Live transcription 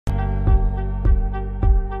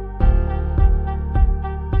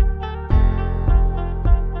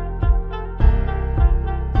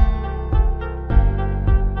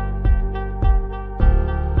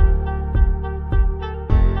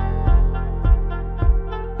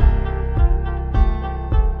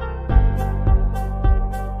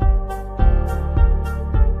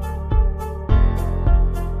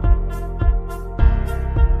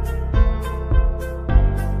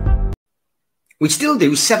We still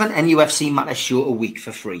do 7 NUFC Matters show a week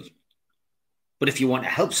for free. But if you want to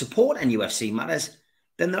help support NUFC Matters,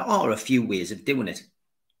 then there are a few ways of doing it.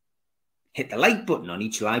 Hit the like button on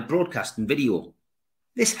each live broadcast and video.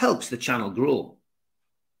 This helps the channel grow.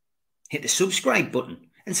 Hit the subscribe button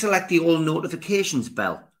and select the all notifications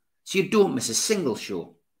bell so you don't miss a single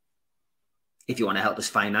show. If you want to help us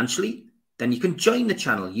financially, then you can join the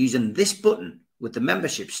channel using this button with the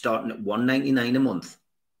membership starting at $1.99 a month.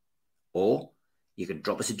 Or you can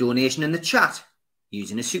drop us a donation in the chat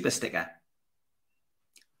using a super sticker.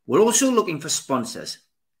 We're also looking for sponsors.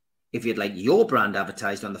 If you'd like your brand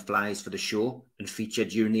advertised on the flyers for the show and featured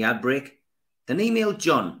during the ad break, then email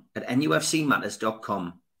John at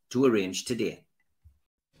nufcmatters.com to arrange today.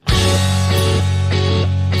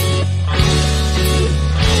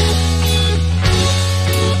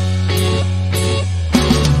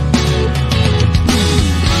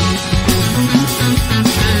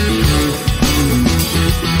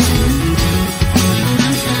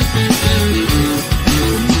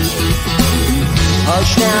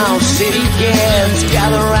 Hush now, city kids,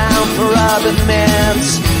 gather round for urban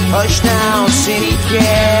myths. Hush now, city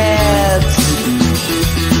kids.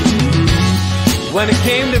 When it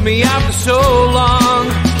came to me after so long,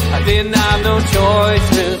 I didn't have no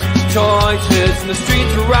choices in the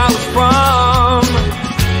streets where I was from.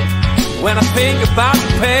 When I think about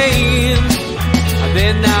the pain, I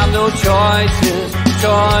didn't have no choices.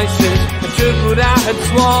 I took what I had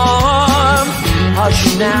sworn.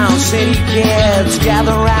 Hush now, city kids,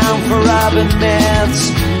 gather round for urban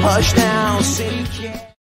myths. Hush now, city kids.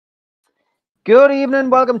 Good evening,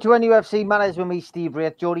 welcome to NUFC Matters with me, Steve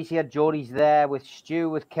Wraith. Geordies here, Geordies there, with Stu,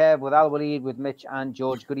 with Kev, with Al Walid, with Mitch and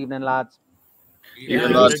George. Good evening, lads.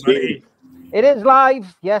 It is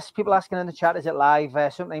live. Yes, people asking in the chat, is it live?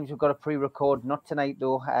 Sometimes we've got a pre-record, not tonight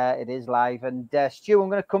though. It is live. And Stu, I'm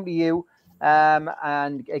going to come to you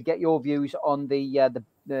and get your views on the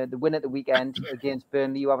win at the weekend against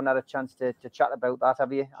Burnley. You haven't had a chance to chat about that,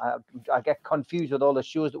 have you? I get confused with all the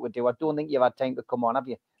shows that we do. I don't think you've had time to come on, have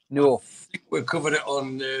you? No. I think we covered it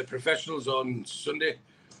on Professionals on Sunday.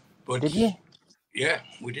 But did you? Yeah,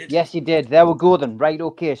 we did. Yes, you did. There we go then. Right,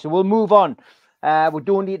 okay. So we'll move on. We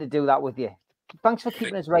don't need to do that with you. Thanks for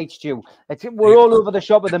keeping us right, Stu. We're all over the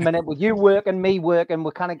shop at the minute with you working, me working.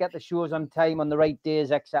 We kind of get the shows on time, on the right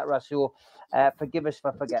days, etc. So forgive us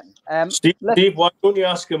for forgetting. Steve, why don't you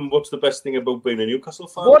ask him what's the best thing about being a Newcastle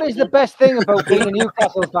fan? What is the best thing about being a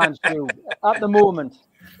Newcastle fan, Stu, at the moment?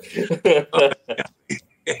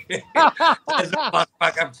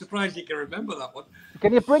 I'm surprised you can remember that one.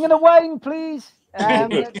 Can you bring in the wine, please?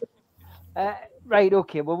 Right,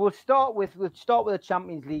 okay. Well, we'll start with the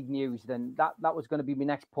Champions League news. Then that was going to be my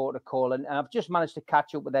next port of call, and I've just managed to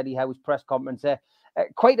catch up with Eddie Howe's press conference.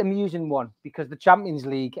 Quite amusing one, because the Champions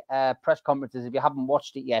League press conferences, if you haven't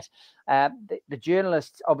watched it yet, the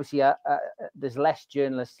journalists obviously there's less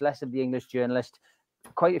journalists, less of the English journalists.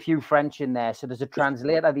 Quite a few French in there, so there's a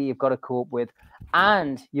translator that you've got to cope with,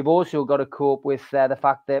 and you've also got to cope with the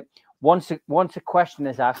fact that once a question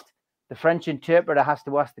is asked, the French interpreter has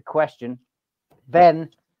to ask the question, then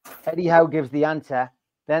Eddie Howe gives the answer,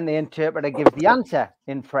 then the interpreter gives the answer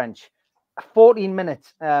in French. 14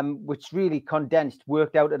 minutes, which really condensed,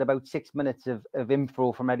 worked out at about 6 minutes of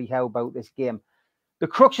info from Eddie Howe about this game. The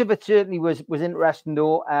crux of it certainly was interesting,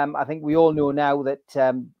 though. I think we all know now that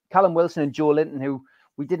Callum Wilson and Joe Linton, who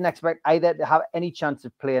we didn't expect either to have any chance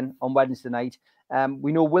of playing on Wednesday night.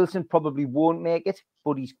 We know Wilson probably won't make it,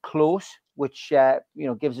 but he's close, which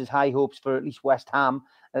gives us high hopes for at least West Ham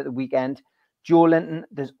at the weekend. Joe Linton,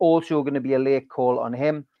 there's also going to be a late call on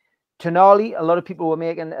him. Tonali, a lot of people were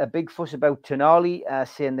making a big fuss about Tonali,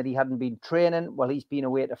 saying that he hadn't been training. Well, he's been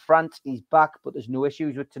away to France. He's back, but there's no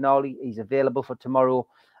issues with Tonali. He's available for tomorrow.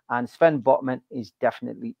 And Sven Botman is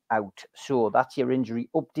definitely out. So that's your injury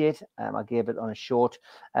update. I gave it on a short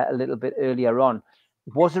a little bit earlier on.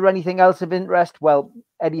 Was there anything else of interest? Well,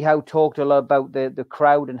 Eddie Howe talked a lot about the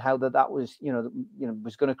crowd and how that was,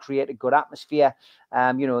 was going to create a good atmosphere.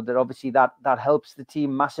 That obviously that helps the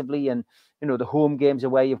team massively. And, the home games are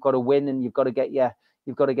where you've got to win and you've got to get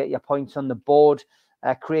your points on the board.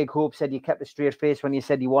 Craig Hope said you kept a straight face when you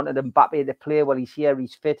said you wanted Mbappe to play. Well, he's here,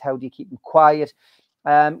 he's fit. How do you keep him quiet?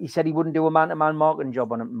 He said he wouldn't do a man-to-man marketing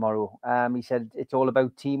job on it tomorrow. He said it's all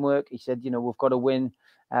about teamwork. He said, we've got to win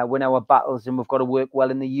win our battles, and we've got to work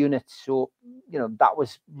well in the units. So, you know, that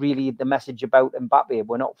was really the message about Mbappe.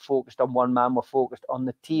 We're not focused on one man, we're focused on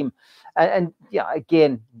the team. And yeah,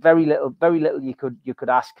 again, very little you could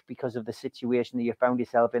ask because of the situation that you found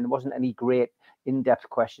yourself in. There wasn't any great in-depth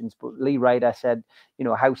questions, but Lee Ryder said, you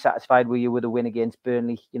know, how satisfied were you with a win against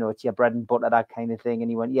Burnley? You know, it's your bread and butter, that kind of thing. And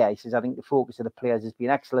he went, yeah, he says, I think the focus of the players has been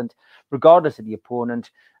excellent, regardless of the opponent.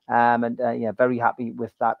 Yeah, very happy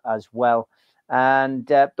with that as well. And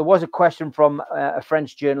there was a question from a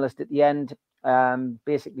French journalist at the end,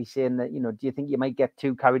 basically saying that, you know, do you think you might get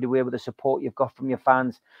too carried away with the support you've got from your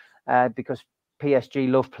fans, because PSG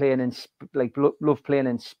love playing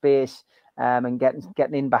in space, and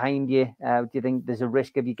getting in behind you? Do you think there's a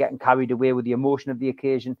risk of you getting carried away with the emotion of the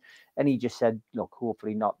occasion? And he just said, look,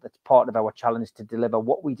 hopefully not. That's part of our challenge to deliver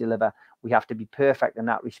what we deliver. We have to be perfect in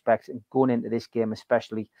that respect, and going into this game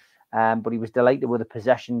especially. But he was delighted with the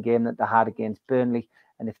possession game that they had against Burnley.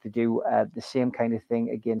 And if they do the same kind of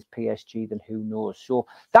thing against PSG, then who knows? So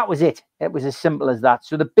that was it. It was as simple as that.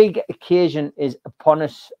 So the big occasion is upon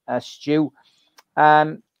us, Stu.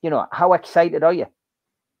 You know, how excited are you?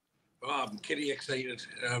 Oh, I'm kidding excited.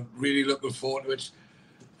 I'm really looking forward to it.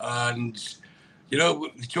 And, you know, we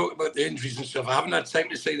talk about the injuries and stuff. I haven't had time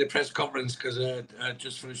to see the press conference because I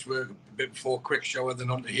just finished work a bit before, quick shower, then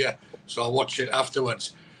onto here. So I'll watch it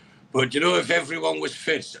afterwards. But, you know, if everyone was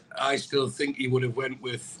fit, I still think he would have went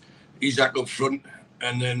with Isak up front,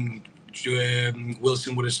 and then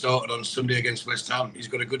Wilson would have started on Sunday against West Ham. He's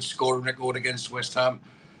got a good scoring record against West Ham.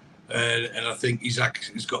 And I think Isak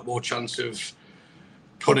has got more chance of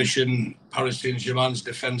punishing Paris Saint-Germain's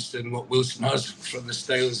defence than what Wilson has from the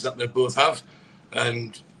styles that they both have.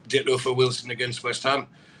 And ditto for Wilson against West Ham.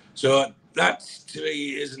 So that, to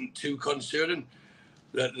me, isn't too concerning.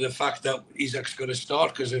 The fact that Isak's going to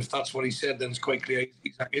start, because if that's what he said, then it's quite clear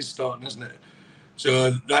Isak is starting, isn't it?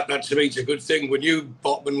 So that to me, it's a good thing. We knew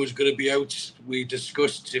Botman was going to be out. We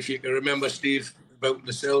discussed, if you can remember, Steve, about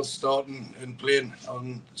Lascelles starting and playing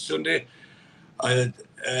on Sunday.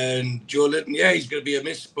 And Joe Linton, yeah, he's going to be a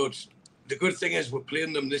miss. But the good thing is we're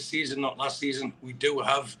playing them this season, not last season. We do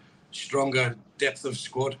have stronger depth of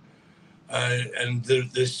squad. And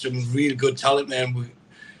there's some real good talent there. And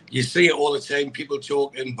you see it all the time. People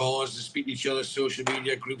talk in bars, they speak to each other, social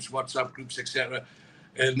media groups, WhatsApp groups, etc.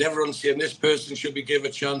 And everyone's saying this person should be given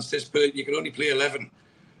a chance. This person, you can only play 11,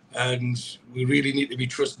 and we really need to be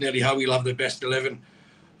trusting Eddie Howe. He'll have the best 11.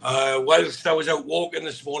 Whilst I was out walking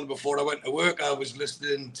this morning before I went to work, I was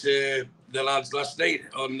listening to the lads last night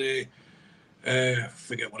on the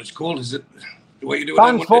forget what it's called. Is it what you do?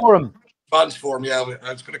 Fans Forum. Fans Forum. Yeah,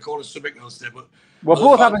 I was going to call it something else there, but. We're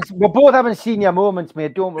both having senior moments,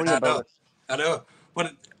 mate. Don't worry about it. I know.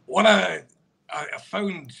 But what I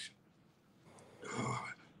found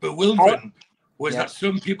bewildering was that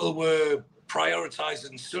some people were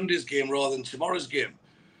prioritising Sunday's game rather than tomorrow's game.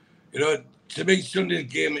 You know, to me,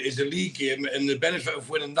 Sunday's game is a league game, and the benefit of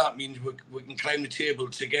winning that means we can climb the table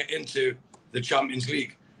to get into the Champions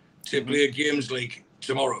League, to play games like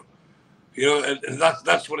tomorrow. You know, and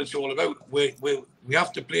that's what it's all about. We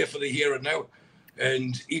have to play for the here and now.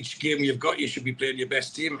 And each game you've got, you should be playing your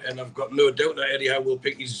best team. And I've got no doubt that Eddie Howe will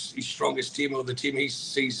pick his strongest team, or the team he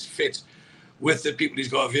sees fit, with the people he's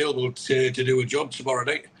got available to do a job tomorrow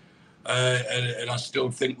night. And I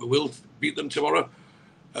still think we will beat them tomorrow.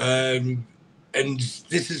 And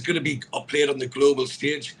this is going to be played on the global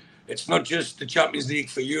stage. It's not just the Champions League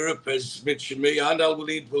for Europe, as Mitch and me and Al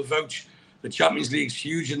Walid will vouch. The Champions League's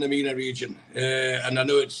huge in the MENA region. And I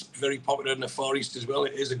know it's very popular in the Far East as well.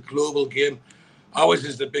 It is a global game. Ours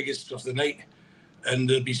is the biggest of the night, and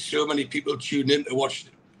there'll be so many people tuning in to watch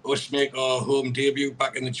us make our home debut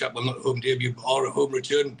back in the chapel, not home debut, but our home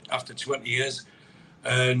return after 20 years.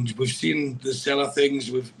 And we've seen the Cellar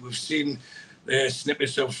things, we've seen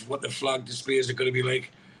snippets of what the flag displays are going to be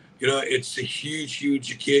like. You know, it's a huge,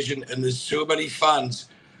 huge occasion, and there's so many fans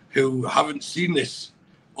who haven't seen this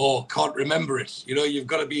or can't remember it. You know, you've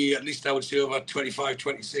got to be, at least I would say, over 25,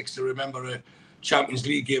 26 to remember a Champions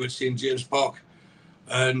League game at St. James Park.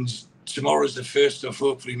 And tomorrow's the first of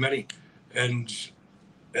hopefully many. And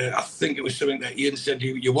I think it was something that Ian said,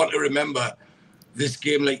 you want to remember this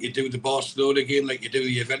game like you do the Barcelona game, like you do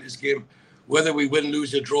the Juventus game. Whether we win,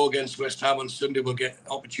 lose, or draw against West Ham on Sunday, we'll get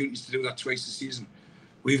opportunities to do that twice a season.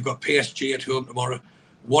 We've got PSG at home tomorrow,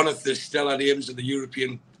 one of the stellar names of the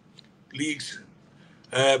European leagues.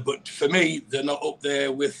 But for me, they're not up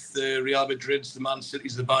there with the Real Madrids, the Man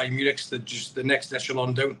Cities, the Bayern Munichs. They're just the next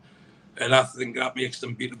echelon down. And I think that makes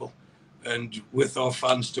them beatable. And with our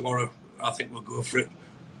fans tomorrow, I think we'll go for it.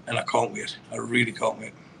 And I can't wait. I really can't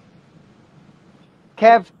wait.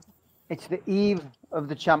 Kev, it's the eve of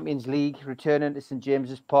the Champions League returning to St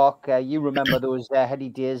James's Park. You remember those heady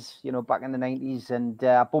days, back in the 90s, and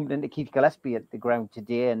I bumped into Keith Gillespie at the ground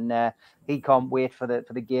today, and he can't wait for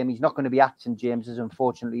the game. He's not going to be at St James's,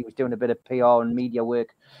 unfortunately. He was doing a bit of PR and media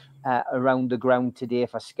work around the ground today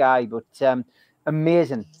for Sky, but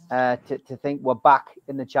amazing to think we're back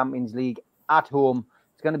in the Champions League at home.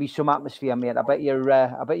 It's going to be some atmosphere, mate. I bet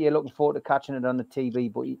you're looking forward to catching it on the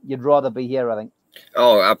TV, but you'd rather be here, I think.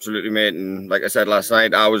 Oh, absolutely, mate. And like I said last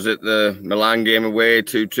night, I was at the Milan game away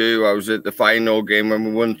 2-2. I was at the final game when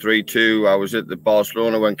we won 3-2. I was at the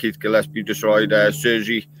Barcelona when Keith Gillespie destroyed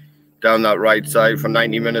Sergi down that right side for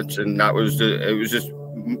 90 minutes. And it was just,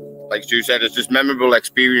 like Stu said, it's just memorable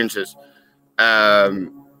experiences.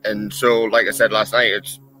 And so, like I said last night,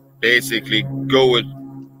 it's basically go with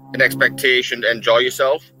an expectation to enjoy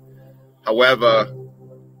yourself. However,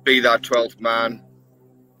 be that 12th man.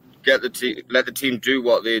 Let the team do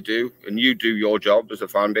what they do, and you do your job as a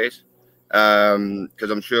fan base.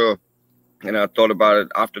 Because I'm sure, I thought about it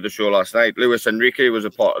after the show last night. Luis Enrique was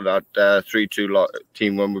a part of that 3-2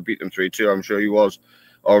 team when we beat them 3-2. I'm sure he was,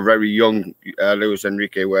 or very young Luis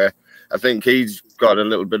Enrique, where I think he's got a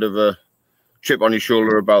little bit of a chip on his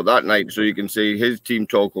shoulder about that night. So you can see his team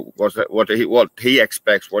talk, what he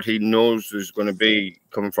expects, what he knows is going to be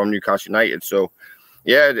coming from Newcastle United. So.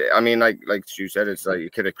 Yeah, I mean, like Stu said, it's like a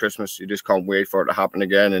kid at Christmas. You just can't wait for it to happen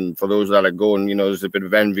again. And for those that are going, there's a bit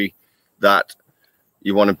of envy that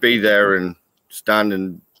you want to be there and stand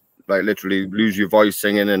and like literally lose your voice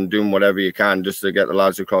singing and doing whatever you can just to get the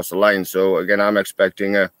lads across the line. So again, I'm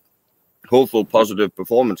expecting a hopeful, positive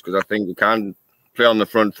performance because I think we can play on the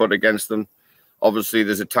front foot against them. Obviously,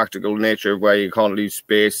 there's a tactical nature where you can't leave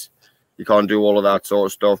space, you can't do all of that sort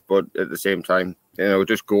of stuff. But at the same time,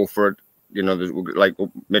 just go for it. Like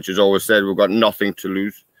Mitch has always said, we've got nothing to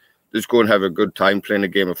lose. Just go and have a good time playing a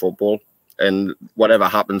game of football, and whatever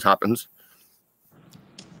happens, happens.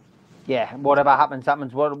 Yeah, whatever happens,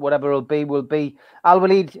 happens. Whatever will be.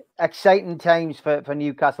 Al-Walid, exciting times for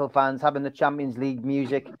Newcastle fans, having the Champions League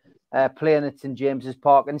music, playing at St James's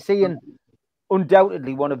Park, and seeing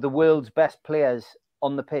undoubtedly one of the world's best players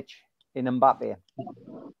on the pitch in Mbappe.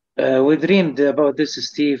 We dreamed about this,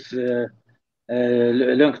 Steve.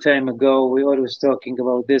 A long time ago, we always talking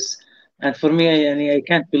about this, and for me, I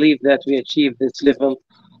can't believe that we achieved this level,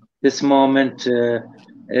 this moment.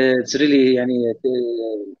 It's really,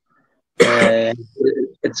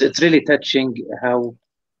 it's really touching how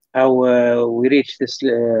we reached this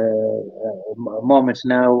moment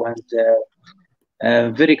now,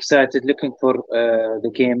 and very excited, looking for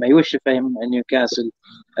the game. I wish if I'm in Newcastle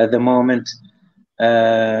at the moment,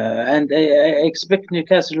 and I expect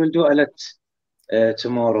Newcastle will do a lot.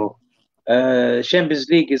 Tomorrow, Champions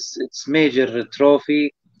League is its major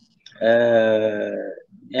trophy,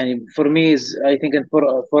 and for me, I think, and for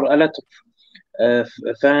a lot of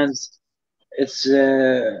fans, it's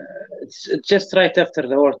just right after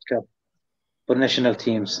the World Cup for national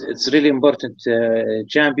teams. It's really important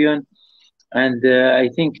champion, and I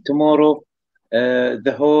think tomorrow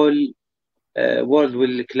the whole world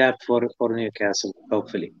will clap for Newcastle,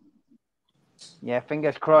 hopefully. Yeah,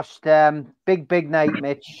 fingers crossed. Big night,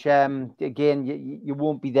 Mitch. Again, you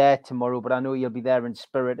won't be there tomorrow, but I know you'll be there in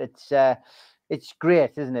spirit. It's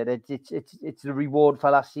great, isn't it? It's the reward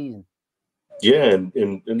for last season. Yeah,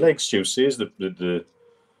 and like Stu says, the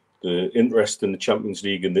interest in the Champions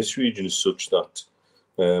League in this region is such that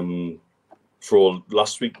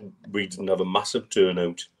last week we didn't have a massive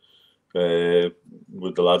turnout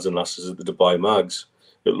with the lads and lasses at the Dubai Mags.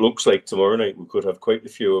 It looks like tomorrow night we could have quite a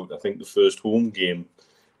few. I think the first home game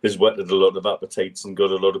has whetted a lot of appetites and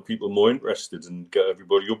got a lot of people more interested and got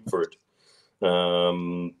everybody up for it.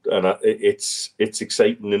 And it's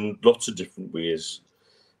exciting in lots of different ways.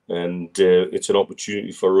 And it's an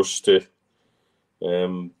opportunity for us to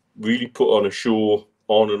really put on a show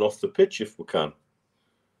on and off the pitch if we can.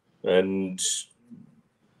 And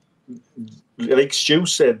like Stu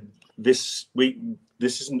said, this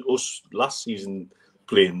isn't us last season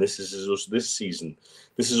playing. This is us this season.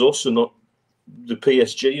 This is also not the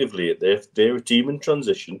PSG of late. They're a team in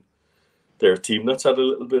transition. They're a team that's had a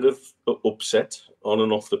little bit of upset on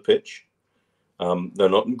and off the pitch. They're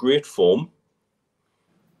not in great form,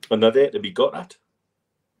 and they're there to be got at.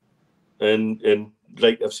 And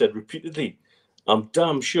like I've said repeatedly, I'm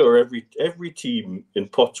damn sure every team in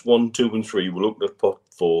pots 1, 2, and 3 will look at pot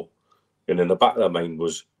 4, and in the back of their mind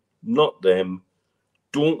was not them.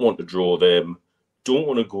 Don't want to draw them. Don't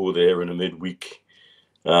want to go there in a midweek.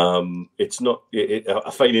 It's not.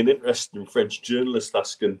 I find it interesting. French journalists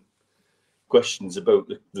asking questions about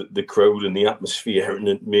the crowd and the atmosphere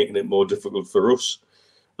and making it more difficult for us.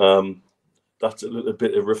 that's a little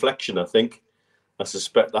bit of reflection. I think. I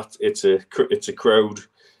suspect that it's a crowd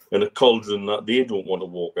and a cauldron that they don't want to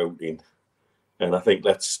walk out in, and I think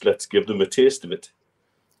let's give them a taste of it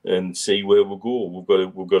and see where we'll go.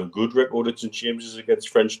 We've got a good record at St James's against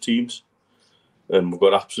French teams, and we've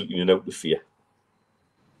got absolutely no to fear.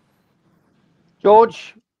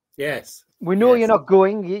 George, yes, we know you're not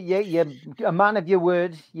going. You're a man of your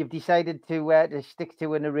word. You've decided to stick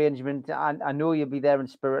to an arrangement, and I know you'll be there in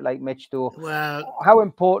spirit, like Mitch. Though, well, how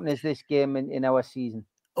important is this game in our season?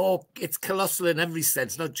 Oh, it's colossal in every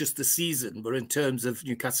sense, not just the season, but in terms of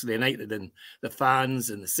Newcastle United and the fans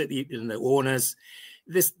and the city and the owners.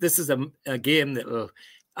 This is a game that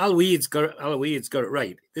Al Weed's got it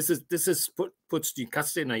right. This puts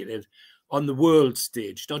Newcastle United on the world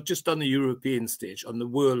stage, not just on the European stage, on the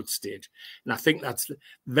world stage. And I think that's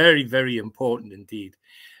very, very important indeed.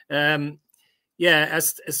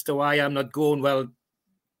 As to why I'm not going, well,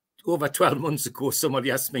 over 12 months ago,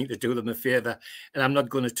 somebody asked me to do them a favour, and I'm not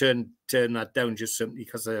going to turn that down just simply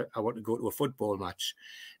because I want to go to a football match.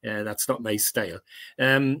 That's not my style.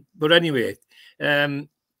 But anyway,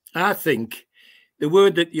 I think the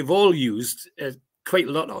word that you've all used quite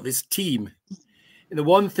a lot of is team. And the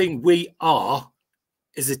one thing we are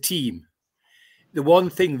is a team. The one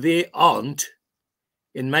thing they aren't,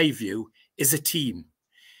 in my view, is a team.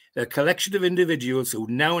 They're a collection of individuals who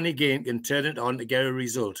now and again can turn it on to get a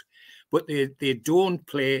result, but they don't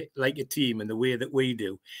play like a team in the way that we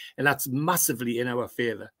do. And that's massively in our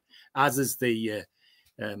favour, as is the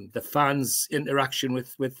fans' interaction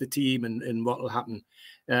with the team and what will happen.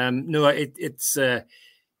 It's a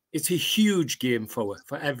huge game for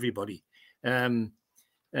everybody.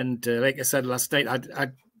 Like I said last night,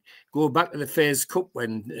 I'd go back to the Fairs Cup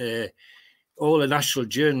when all the national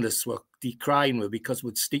journalists were decrying because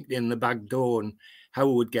we'd sneaked in the back door and how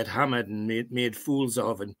we would get hammered and made fools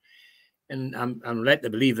of. And I'm led to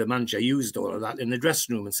believe the manager used all of that in the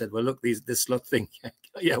dressing room and said, well, look, this lot think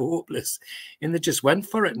you're hopeless. And they just went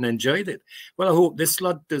for it and enjoyed it. Well, I hope this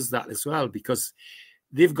lot does that as well, because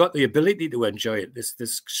they've got the ability to enjoy it,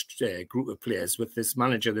 this group of players with this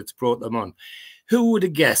manager that's brought them on. Who would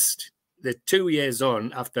have guessed that 2 years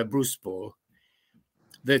on after Bruce Ball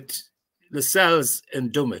that Lascelles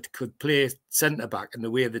and Dummett could play centre-back in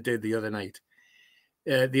the way they did the other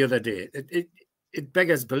day? It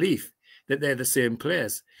beggars belief that they're the same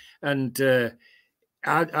players. And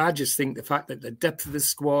I just think the fact that the depth of the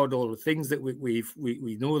squad, all the things that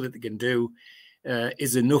we know that they can do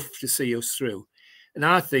is enough to see us through. And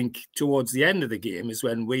I think towards the end of the game is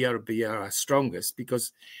when we are our strongest,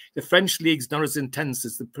 because the French league's not as intense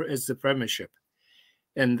as the Premiership.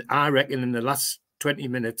 And I reckon in the last 20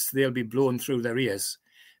 minutes, they'll be blown through their ears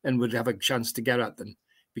and would have a chance to get at them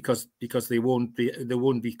because they won't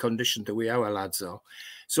be conditioned the way our lads are.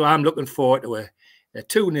 So I'm looking forward to a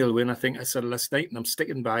 2-0 win, I think I said last night, and I'm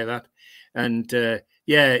sticking by that. And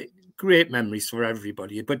great memories for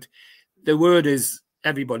everybody. But the word is,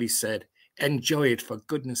 everybody said, enjoy it, for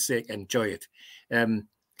goodness sake, enjoy it.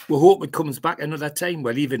 We hope it comes back another time,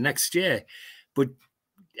 well, even next year, but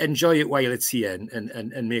enjoy it while it's here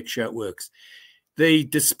and make sure it works. The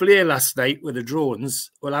display last night with the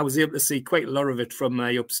drones, well, I was able to see quite a lot of it from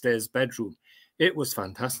my upstairs bedroom. It was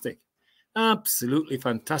fantastic. Absolutely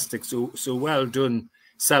fantastic. So well done,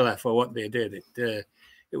 Seller, for what they did. It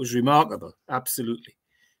was remarkable. Absolutely.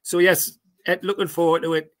 So, yes, looking forward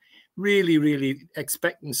to it. Really, really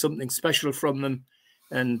expecting something special from them.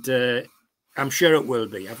 And I'm sure it will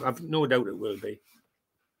be. I've no doubt it will be.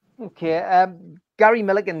 Okay. Gary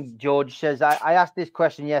Milligan, George, says, I asked this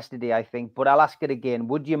question yesterday, I think, but I'll ask it again.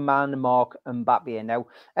 Would you man mark Mbappe? Now,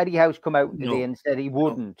 Eddie Howe's come out today and said he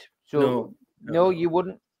wouldn't. So, no, you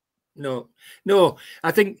wouldn't? No.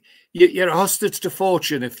 I think you're a hostage to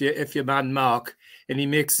fortune if you man mark and he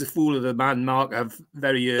makes the fool of the man mark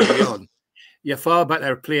very early on. You're far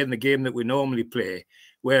better playing the game that we normally play,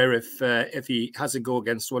 where if he has a go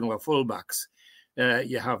against one of our fullbacks,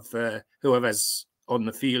 you have whoever's on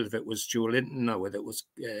the field, if it was Joe Linton or whether it was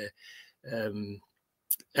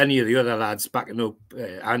any of the other lads backing up,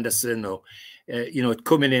 Anderson or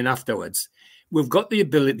coming in afterwards. We've got the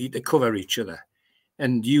ability to cover each other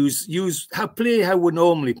and play how we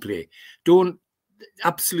normally play.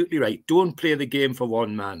 Absolutely right. Don't play the game for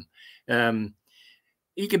one man.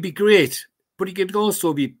 He can be great, but he can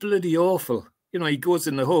also be bloody awful. He goes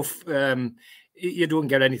in the hoof. You don't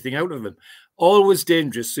get anything out of him. Always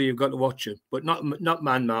dangerous, so you've got to watch him, but not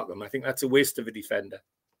man mark him. I think that's a waste of a defender.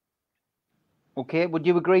 Okay, would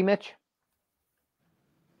you agree, Mitch?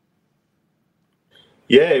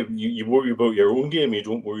 Yeah, you worry about your own game. You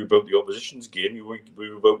don't worry about the opposition's game. You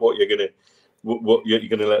worry about what you're going to what you're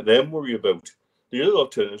going to let them worry about. The other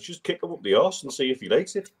alternative is just kick him up the arse and see if he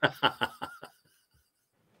likes it.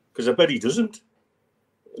 Because I bet he doesn't.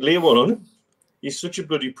 Lay one on him. He's such a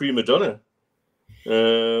bloody prima donna.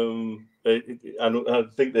 I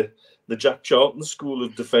think that the Jack Charlton school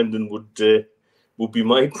of defending would be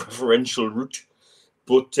my preferential route.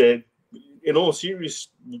 But in all seriousness,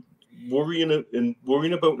 worrying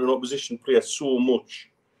about an opposition player so much,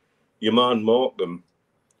 you man mark them.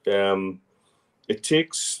 It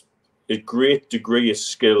takes a great degree of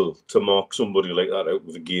skill to mark somebody like that out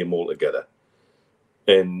of the game altogether.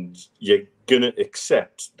 And you're going to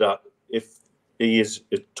accept that if he is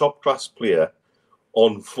a top-class player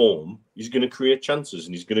on form, he's going to create chances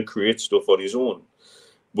and he's going to create stuff on his own,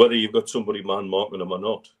 whether you've got somebody man-marking him or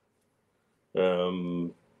not.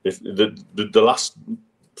 If the last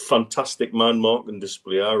fantastic man-marking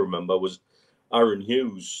display I remember was Aaron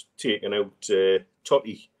Hughes taking out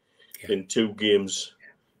Totti in 2 games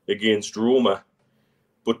against Roma,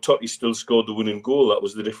 but Totti still scored the winning goal. That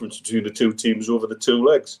was the difference between the 2 teams over the 2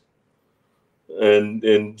 legs.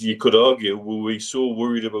 And you could argue, were we so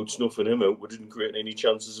worried about snuffing him out, we didn't create any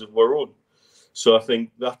chances of our own. So I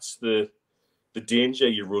think that's the danger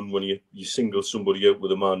you run when you single somebody out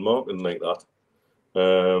with a man marking like that.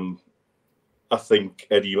 I think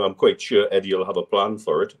I'm quite sure Eddie will have a plan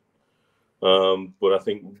for it. But I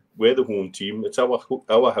think we're the home team. It's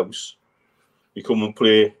our house. You come and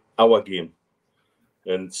play our game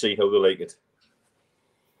and see how they like it.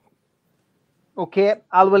 Okay,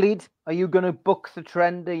 Al-Walid, are you going to buck the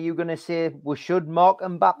trend? Are you going to say we should mark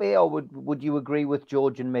Mbappe, or would you agree with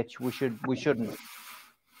George and Mitch? We shouldn't.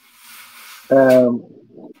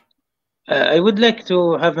 I would like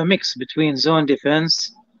to have a mix between zone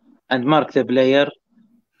defense and mark the player.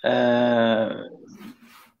 I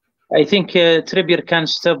think Trippier can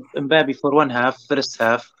stop Mbappe for first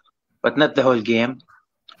half, but not the whole game.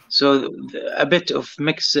 So a bit of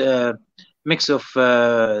mix of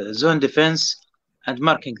zone defense and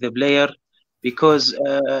marking the player, because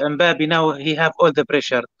Mbappe now he have all the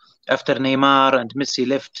pressure after Neymar and Messi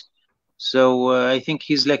left. So I think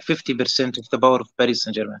he's like 50% of the power of Paris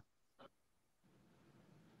Saint-Germain.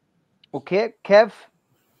 Okay, Kev,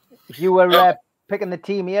 if you were picking the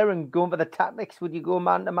team here and going for the tactics, would you go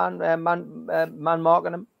man to man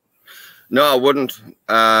marking him? No, I wouldn't.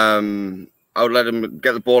 I would let him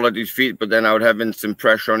get the ball at his feet, but then I would have instant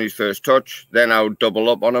pressure on his first touch. Then I would double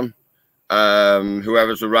up on him,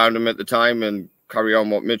 whoever's around him at the time, and carry on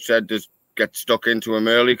what Mitch said. Just get stuck into him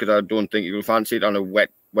early, because I don't think he will fancy it on a wet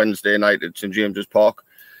Wednesday night at St James's Park.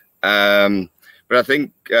 But I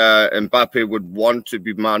think Mbappe would want to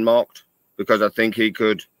be man-marked, because I think he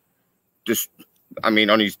could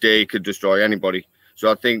on his day, he could destroy anybody.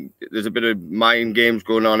 So I think there's a bit of mind games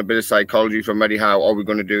going on, a bit of psychology from Eddie Howe. Are we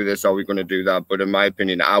going to do this? Are we going to do that? But in my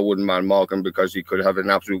opinion, I wouldn't man-mark him, because he could have an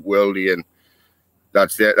absolute worldie, and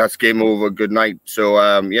that's it. That's game over. Good night. So,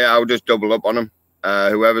 I would just double up on him.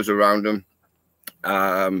 Whoever's around him.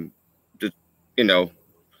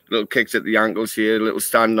 Little kicks at the ankles here, little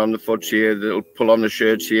stand on the foot here, little pull on the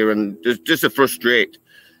shirts here, and just to frustrate.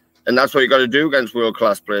 And that's what you got to do against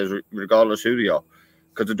world-class players, regardless who they are,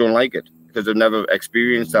 because they don't like it, because they've never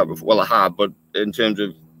experienced that before. Well, I have, but in terms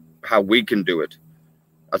of how we can do it,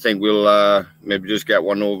 I think we'll maybe just get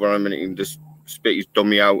one over him and he can just spit his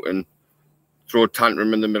dummy out and throw a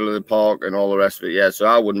tantrum in the middle of the park and all the rest of it. Yeah, so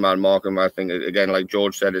I wouldn't man mark him. I think, again, like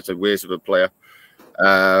George said, it's a waste of a player.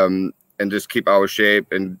 And just keep our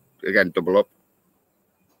shape and, again, double up.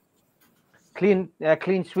 Clean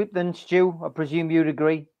sweep then, Stu. I presume you'd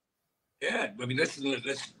agree. Yeah, I mean, let's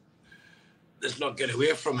not get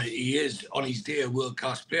away from it. He is, on his day, a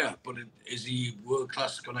world-class player, but is he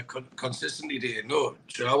world-class going to consistently do it? No.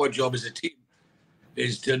 So our job as a team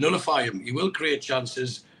is to nullify him. He will create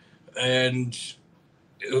chances, and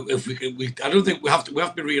if I don't think we have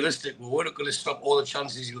to be realistic. We're not going to stop all the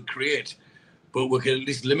chances he'll create, but we can at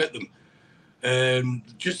least limit them.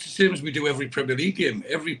 Just the same as we do every Premier League game.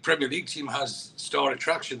 Every Premier League team has star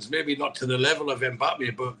attractions, maybe not to the level of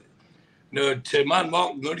Mbappe, but to man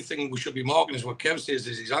mark, the only thing we should be marking is what Kev says,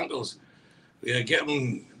 is his ankles. Get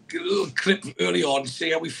him a little clip early on,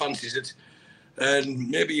 see how he fancies it, and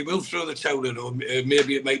maybe he will throw the towel in, or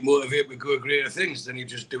maybe it might motivate him to go greater things, then you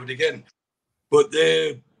just do it again. But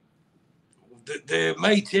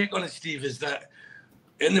my take on it, Steve, is that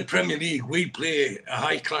in the Premier League, we play a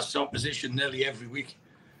high-class opposition nearly every week.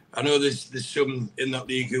 I know there's some in that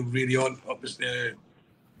league who really aren't opposite.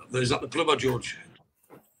 There's that the plumber, George?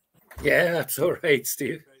 Yeah, that's all right,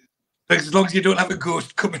 Steve. As long as you don't have a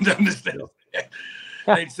ghost coming down the stairs.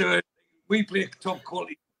 Right, so we play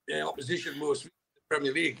top-quality opposition most weeks in the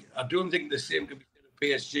Premier League. I don't think the same can be said of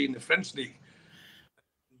PSG in the French league.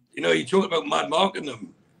 You know, you talk about man marking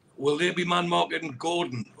them. Will they be man marking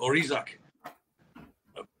Gordon or Isaac?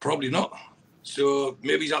 Probably not. So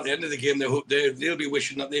maybe at the end of the game, they'll be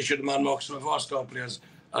wishing that they should have man marked some of our star players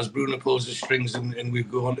as Bruno pulls the strings and we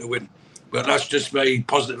go on to win. But that's just my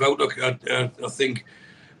positive outlook. I think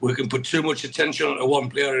we can put too much attention on one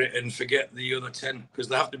player and forget the other 10 because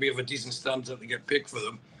they have to be of a decent standard to get picked for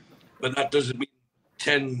them. But that doesn't mean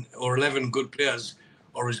 10 or 11 good players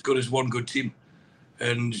are as good as one good team.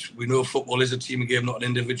 And we know football is a team game, not an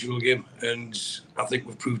individual game. And I think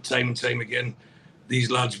we've proved time and time again, these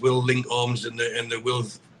lads will link arms and they will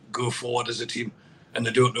go forward as a team. And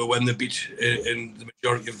they don't know when they beat in the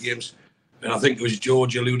majority of games. And I think it was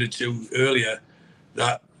George alluded to earlier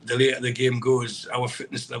that the later the game goes, our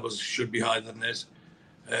fitness levels should be higher than theirs.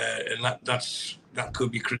 And that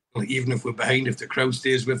could be critical. Even if we're behind, if the crowd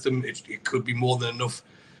stays with them, it could be more than enough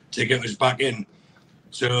to get us back in.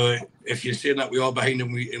 So if you're saying that we are behind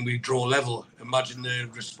and we draw level, imagine the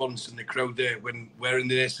response in the crowd there when we're in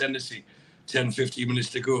the ascendancy, 10, 15 minutes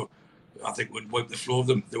to go. I think we'd wipe the floor of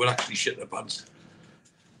them. They would actually shit their pants.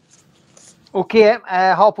 Okay,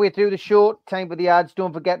 halfway through the show, time for the ads.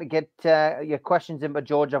 Don't forget to get your questions in by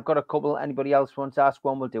George. I've got a couple. Anybody else wants to ask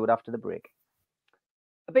one, we'll do it after the break.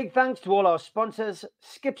 A big thanks to all our sponsors,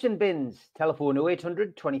 Skips and Bins. Telephone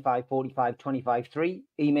 0800 25 45 25 3.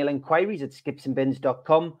 Email inquiries at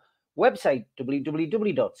skipsandbins.com. Website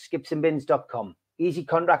www.skipsandbins.com. Easy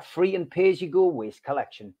contract free and pay-as-you-go waste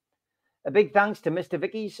collection. A big thanks to Mr.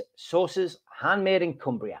 Vicky's Sauces, handmade in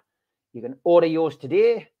Cumbria. You can order yours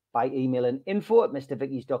today by emailing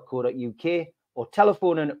info@mrvickies.co.uk or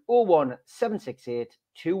telephoning 01768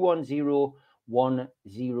 210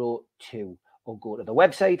 102 or go to the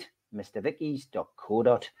website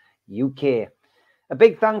mrvickies.co.uk. A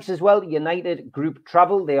big thanks as well to United Group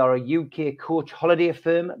Travel. They are a UK coach holiday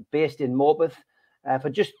firm based in Morpeth.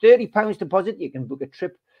 For just £30 deposit, you can book a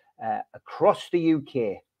trip across the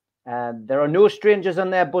UK. There are no strangers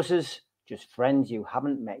on their buses, just friends you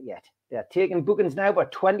haven't met yet. They're taking bookings now for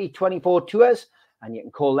 2024 tours, and you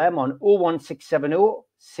can call them on 01670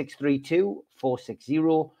 632 460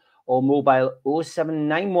 or mobile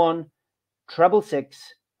 0791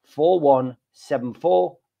 666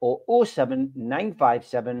 4174 or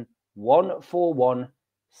 07957 141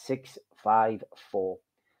 654.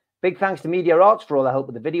 Big thanks to Media Arts for all the help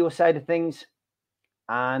with the video side of things.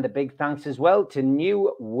 And a big thanks as well to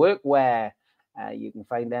New Workwear. You can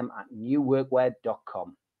find them at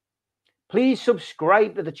newworkwear.com. Please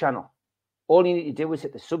subscribe to the channel. All you need to do is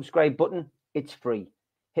hit the subscribe button. It's free.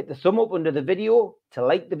 Hit the thumb up under the video to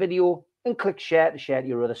like the video and click share to share to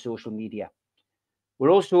your other social media.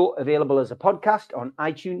 We're also available as a podcast on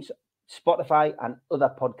iTunes, Spotify, and other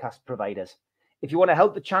podcast providers. If you want to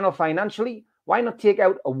help the channel financially, why not take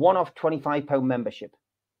out a one-off £25 membership?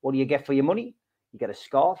 What do you get for your money? You get a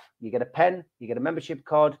scarf, you get a pen, you get a membership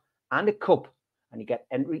card and a cup, and you get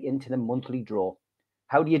entry into the monthly draw.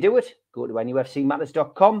 How do you do it? Go to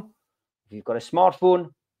NUFCmatters.com. If you've got a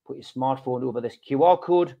smartphone, put your smartphone over this QR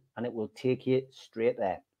code and it will take you straight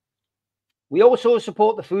there. We also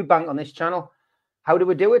support the food bank on this channel. How do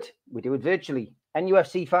we do it? We do it virtually.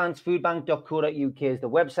 NUFCfansfoodbank.co.uk is the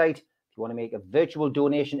website. If you want to make a virtual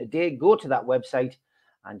donation today, go to that website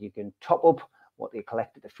and you can top up what they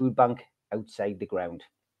collect at the food bank outside the ground.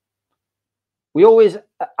 We always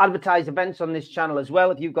advertise events on this channel as well.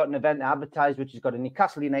 If you've got an event to advertise which has got a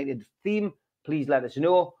Newcastle United theme, please let us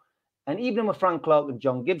know. An evening with Frank Clark and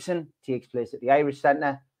John Gibson takes place at the Irish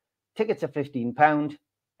Centre. Tickets are £15.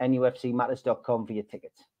 NUFCmatters.com for your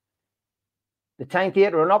tickets. The Tyne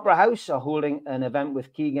Theatre and Opera House are holding an event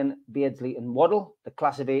with Keegan, Beardsley and Waddle, the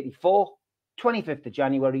class of 84, 25th of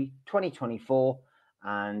January 2024.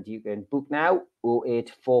 And you can book now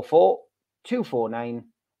 0844 249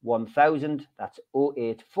 1000. That's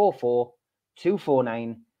 0844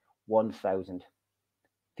 249 1000.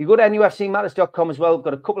 If you go to NUFCmatters.com as well, we've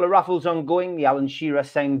got a couple of raffles ongoing. The Alan Shearer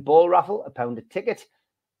signed ball raffle, £1 a ticket.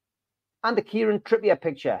 And the Kieran Trippier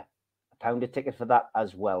picture, £1 a ticket for that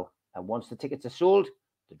as well. And once the tickets are sold,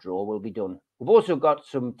 the draw will be done. We've also got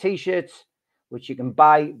some T-shirts, which you can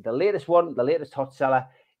buy. The latest one, the latest hot seller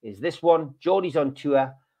is this one, Geordies on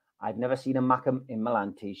tour. I've never seen a Mackem in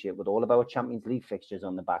Milan T-shirt with all of our Champions League fixtures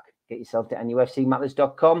on the back. Get yourself to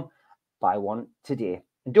NUFCmatters.com. Buy one today.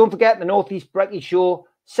 And don't forget the Northeast Brekkie Show,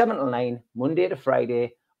 7 till 9, Monday to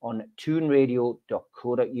Friday on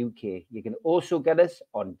tuneradio.co.uk. You can also get us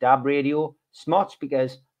on DAB Radio, smart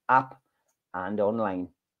speakers, app, and online.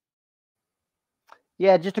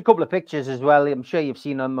 Yeah, just a couple of pictures as well. I'm sure you've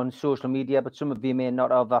seen them on social media, but some of you may not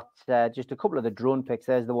have. That just a couple of the drone pics.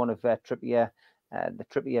 There's the one of Trippier, the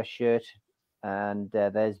Trippier shirt, and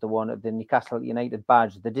there's the one of the Newcastle United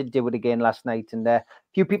badge. They did do it again last night, and a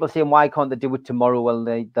few people saying why can't they do it tomorrow? Well,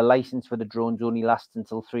 the license for the drones only lasts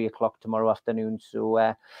until 3 o'clock tomorrow afternoon.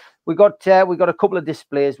 So we got a couple of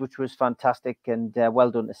displays, which was fantastic, and well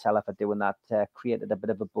done to Salah for doing that. Created a bit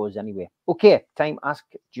of a buzz anyway. Okay, time to ask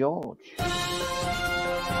George.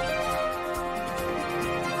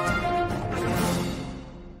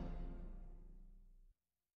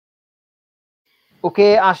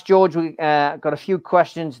 Okay, ask George. We got a few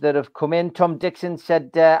questions that have come in. Tom Dixon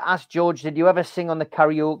said, ask George, did you ever sing on the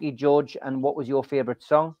karaoke, George? And what was your favourite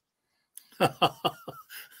song?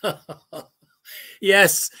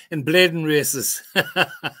 Yes, in Bladen Races.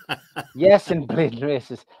 Yes, in Bladen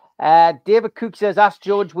Races. David Cook says, ask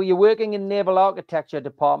George, were you working in Naval Architecture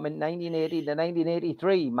Department 1980 to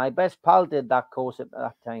 1983? My best pal did that course at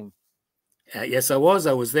that time. Yes, I was.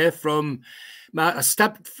 I was there from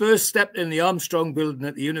first stepped in the Armstrong building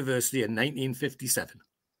at the university in 1957.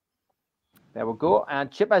 There we go. And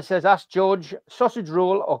Chipper says, ask George, sausage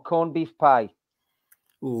roll or corned beef pie?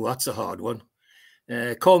 Oh, that's a hard one.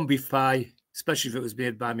 Corned beef pie, especially if it was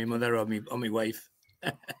made by my mother or my wife.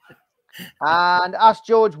 And ask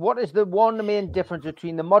George, what is the one main difference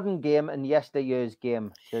between the modern game and yesteryear's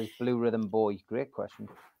game? Says Blue Rhythm Boy. Great question.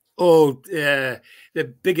 Oh, the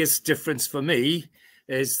biggest difference for me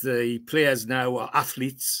is the players now are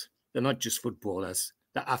athletes. They're not just footballers.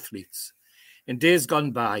 They're athletes. In days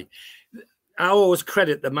gone by, I always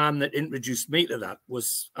credit the man that introduced me to that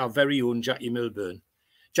was our very own Jackie Milburn.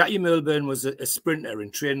 Jackie Milburn was a sprinter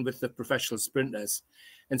and trained with the professional sprinters.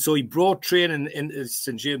 And so he brought training into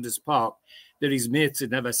St. James's Park that his mates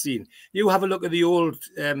had never seen. You have a look at the old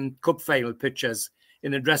cup final pictures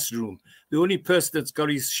in the dressing room. The only person that's got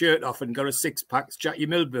his shirt off and got a six-pack is Jackie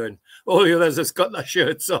Milburn. All the others has got their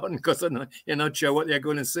shirts on because you're not sure what they're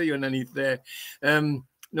going to see underneath there.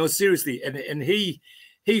 No, seriously. And he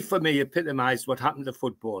for me, epitomised what happened to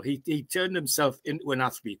football. He turned himself into an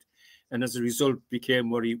athlete and as a result became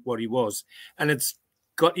what he was. And it's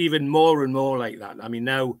got even more and more like that. I mean,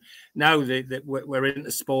 now we're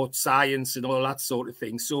into sports science and all that sort of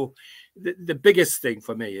thing. So the biggest thing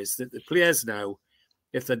for me is that the players now,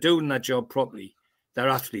 if they're doing their job properly, they're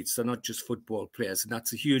athletes. They're not just football players, and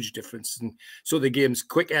that's a huge difference. And so the game's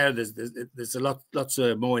quicker. There's lots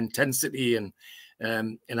of more intensity, and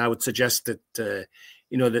I would suggest that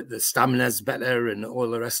that the stamina's better and all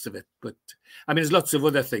the rest of it. But I mean, there's lots of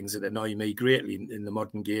other things that annoy me greatly in the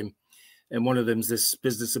modern game. And one of them's this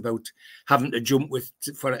business about having to jump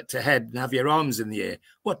for it to head and have your arms in the air.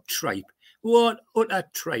 What tripe. What utter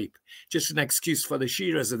tripe. Just an excuse for the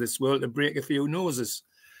Shearers of this world to break a few noses.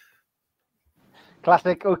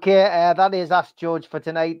 Classic. Okay, that is Ask George for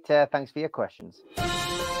tonight. Thanks for your questions.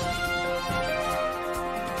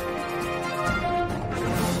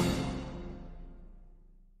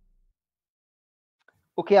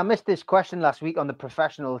 Okay, I missed this question last week on the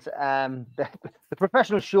professionals. The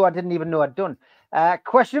professional show I didn't even know I'd done.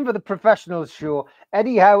 Question for the professionals show.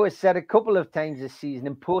 Eddie Howe has said a couple of times this season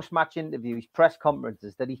in post-match interviews, press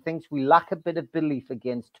conferences, that he thinks we lack a bit of belief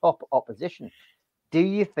against top opposition. Do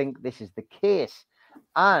you think this is the case?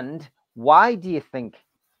 And why do you think,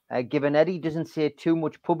 given Eddie doesn't say too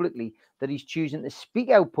much publicly, that he's choosing to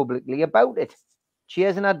speak out publicly about it?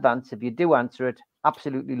 Cheers in advance if you do answer it.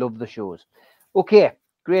 Absolutely love the shows. Okay.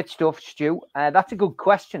 Great stuff, Stu. That's a good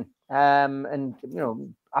question. And,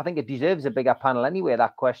 I think it deserves a bigger panel anyway,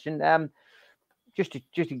 that question. Just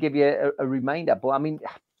to give you a reminder. But, I mean,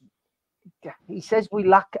 he says we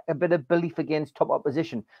lack a bit of belief against top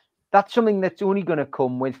opposition. That's something that's only going to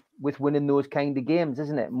come with winning those kind of games,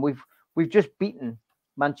 isn't it? And we've just beaten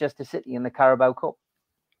Manchester City in the Carabao Cup.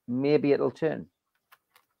 Maybe it'll turn.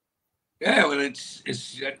 Yeah, well,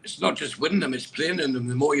 it's not just winning them; it's playing in them.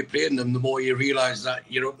 The more you play in them, the more you realise that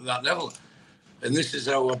you're up to that level. And this is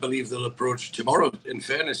how I believe they'll approach tomorrow. In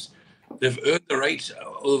fairness, they've earned the right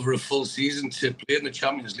over a full season to play in the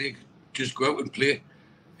Champions League. Just go out and play.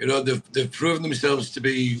 They've proven themselves to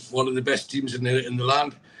be one of the best teams in the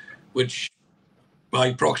land, which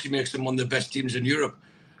by proxy makes them one of the best teams in Europe.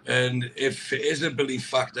 And if it is a belief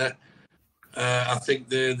factor, I think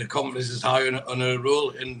the confidence is high on a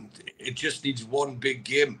roll, and it just needs one big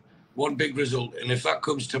game, one big result. And if that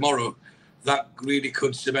comes tomorrow, that really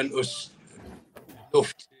could cement us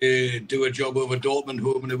enough to do a job over Dortmund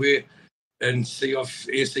home and away and see off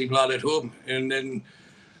AC Milan at home. And then,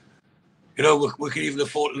 we can even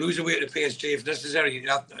afford to lose away to PSG if necessary.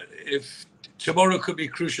 If tomorrow could be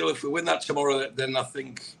crucial, if we win that tomorrow, then I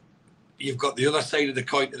think, you've got the other side of the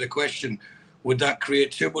coin to the question: would that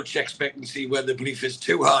create too much expectancy when the belief is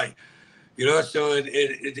too high? You know, so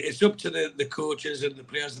it's up to the coaches and the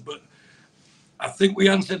players. But I think we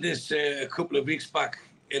answered this a couple of weeks back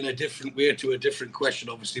in a different way to a different question,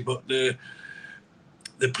 obviously. But the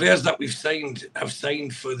players that we've signed have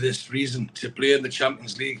signed for this reason, to play in the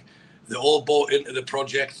Champions League. They all bought into the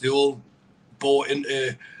project. They all bought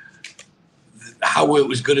into how it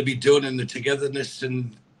was going to be done and the togetherness,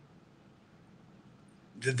 and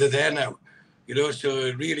they're there now. You know,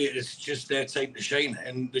 so really it's just their time to shine,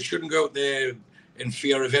 and they shouldn't go out there in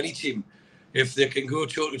fear of any team. If they can go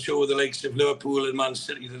toe-to-toe with the likes of Liverpool and Man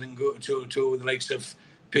City, then they can go toe-to-toe with the likes of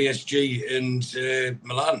PSG and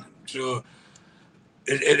Milan. So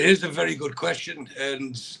it is a very good question,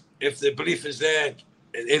 and if the belief is there,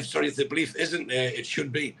 if the belief isn't there, it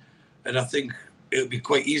should be. And I think it would be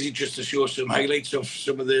quite easy just to show some highlights of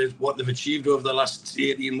some of what they've achieved over the last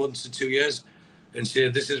 18 months to 2 years, and say,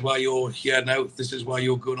 this is why you're here now. This is why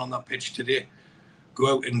you're going on that pitch today.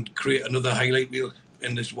 Go out and create another highlight reel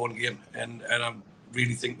in this one game, and I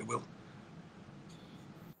really think they will.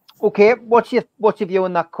 Okay, what's your view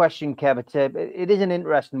on that question, Kev? It is an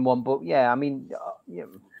interesting one, but yeah, I mean,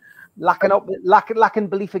 lacking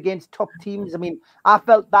belief against top teams. I mean, I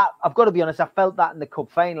felt that. I've got to be honest. I felt that in the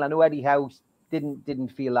cup final. I know Eddie Howe didn't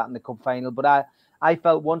feel that in the cup final, but I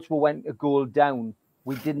felt once we went a goal down,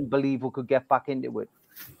 we didn't believe we could get back into it.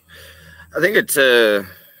 I think it's a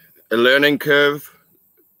learning curve.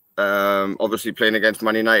 Obviously, playing against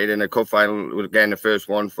Man United in a cup final was again the first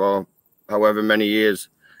one for however many years.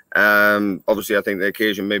 Obviously, I think the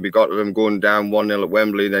occasion maybe got to them going down 1-0 at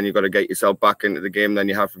Wembley. Then you've got to get yourself back into the game. Then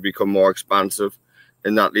you have to become more expansive,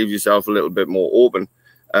 and that leaves yourself a little bit more open.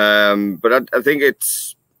 But I think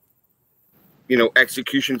it's, you know,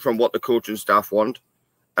 execution from what the coaching staff want.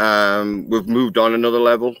 We've moved on another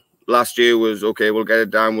level. Last year was, okay, we'll get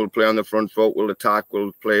it down, we'll play on the front foot, we'll attack,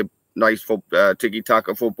 we'll play nice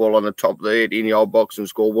tiki-taka football on the top of the 18-yard box and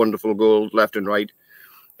score wonderful goals left and right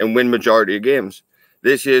and win majority of games.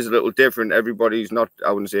 This year's a little different. Everybody's not,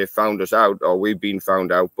 I wouldn't say found us out or we've been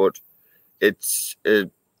found out, but it's a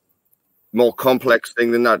more complex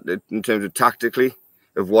thing than that in terms of tactically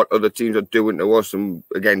of what other teams are doing to us, and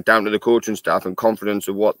again down to the coaching staff and confidence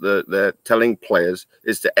of what they're telling players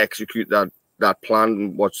is to execute that plan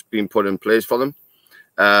and what's been put in place for them.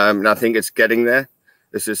 And I think it's getting there.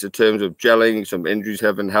 It's just in terms of gelling. Some injuries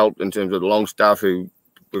haven't helped in terms of the long staff, who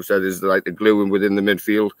we've said is like the glue within the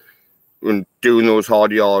midfield, and doing those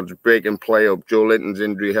hard yards, breaking play up. Joe Linton's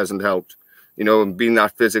injury hasn't helped, you know, and being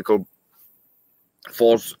that physical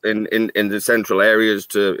force in the central areas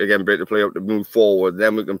to again break the play up to move forward.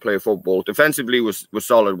 Then we can play football. Defensively, we're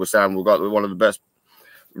solid with Sam. We've got one of the best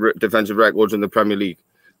defensive records in the Premier League.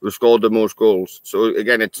 We've scored the most goals. So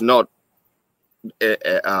again, it's not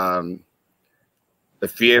a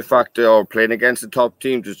fear factor or playing against the top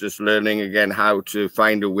teams. It's just learning again how to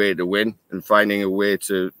find a way to win and finding a way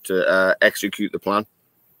to execute the plan.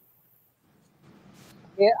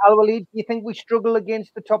 Yeah, Al-Walid, do you think we struggle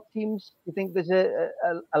against the top teams? Do you think there's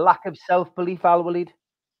a lack of self-belief, Al-Walid?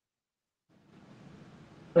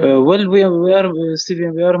 Well, we are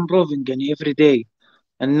Stephen, we are improving every day,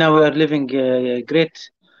 and now we are living a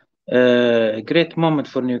great moment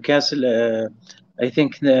for Newcastle. I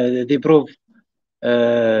think they prove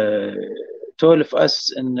to all of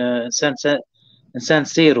us in San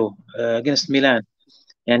Siro against Milan.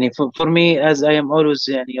 And for me, as I am always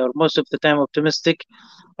or most of the time optimistic,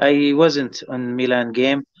 I wasn't on Milan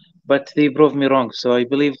game, but they proved me wrong. So I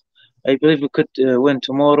believe we could win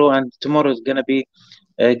tomorrow, and tomorrow is gonna be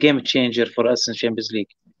a game changer for us in Champions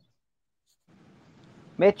League.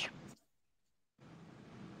 Mitch?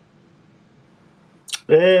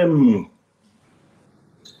 I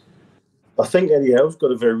think Eddie Howe's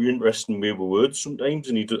got a very interesting way with words sometimes,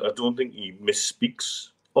 and I don't think he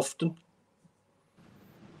misspeaks often.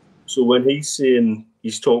 So when he's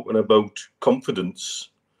talking about confidence,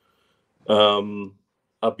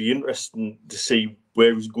 I'd be interested to see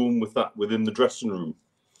where he's going with that within the dressing room.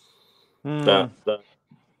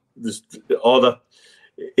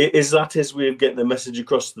 Is that his way of getting the message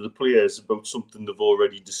across to the players about something they've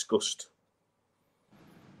already discussed?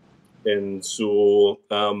 And so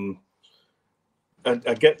I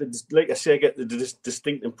get I get the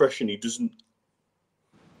distinct impression he doesn't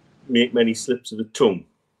make many slips of the tongue.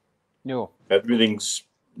 No, everything's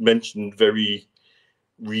mentioned very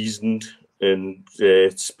reasoned and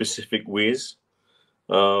specific ways.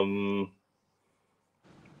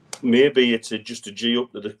 Maybe it's just a G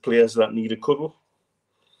up to the players that need a cuddle,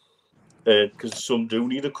 because some do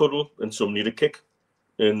need a cuddle and some need a kick,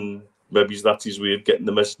 and maybe that's his way of getting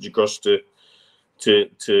the message across to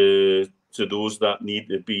those that need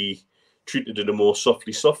to be treated in a more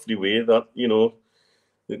softly way, that, you know,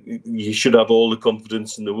 you should have all the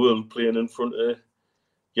confidence in the world playing in front of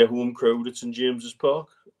your home crowd at St James's Park.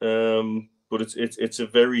 But it's a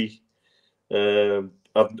very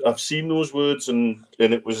I've seen those words, and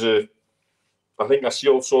it was I think I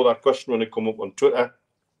saw that question when it come up on Twitter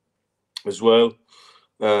as well.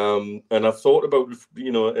 And I've thought about,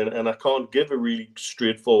 you know, and I can't give a really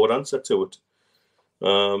straightforward answer to it.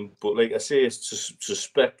 But like I say, it's to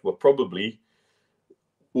suspect we're probably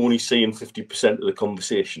only seeing 50% of the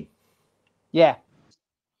conversation. Yeah.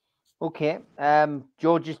 Okay.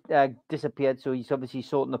 George just disappeared, so he's obviously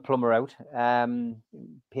sorting the plumber out.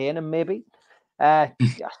 Paying him, maybe. I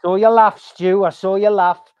saw you laugh, Stu. I saw you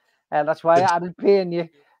laugh. That's why I hadn't paying you.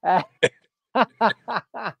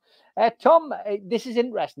 Tom, this is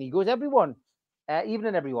interesting. He goes, everyone,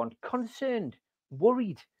 concerned,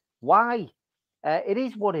 worried. Why? It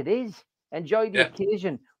is what it is. Enjoy the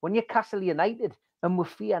occasion. When you're Newcastle United and we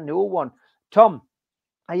fear no one. Tom,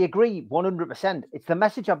 I agree 100%. It's the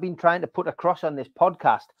message I've been trying to put across on this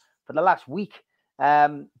podcast for the last week.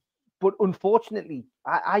 But unfortunately,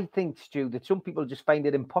 I think, Stu, that some people just find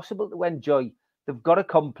it impossible to enjoy. They've got to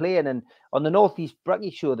complain. And on the Northeast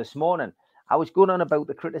Brekkie show this morning, I was going on about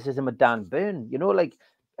the criticism of Dan Burn. You know, like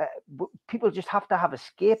people just have to have a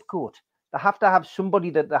scapegoat. They have to have somebody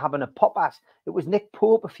that they're having a pop at. It was Nick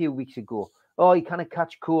Pope a few weeks ago. Oh, he can't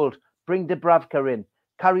catch cold. Bring Dubravka in.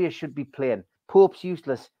 Carrier should be playing. Pope's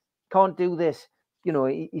useless. Can't do this. You know,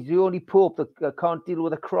 he's the only Pope that can't deal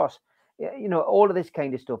with a cross. You know, all of this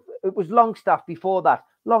kind of stuff. It was Longstaff before that.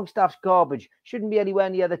 Longstaff's garbage. Shouldn't be anywhere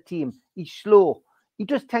near the team. He's slow. He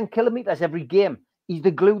does 10 kilometres every game. He's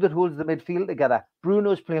the glue that holds the midfield together.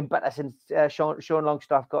 Bruno's playing better since Sean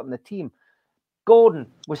Longstaff got in the team. Gordon,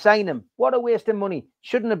 we signed him. What a waste of money.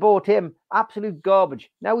 Shouldn't have bought him. Absolute garbage.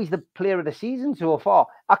 Now he's the player of the season so far.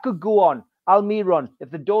 I could go on. Almiron, if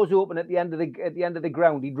the door's open at the end of the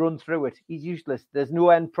ground, he'd run through it. He's useless. There's no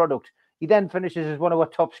end product. He then finishes as one of our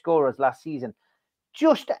top scorers last season.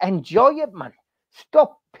 Just enjoy it, man.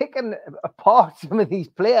 Stop picking apart some of these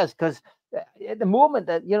players, because at the moment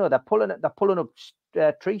that, you know, they're pulling up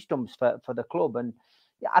tree stumps for the club. And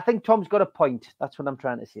yeah, I think Tom's got a point. That's what I'm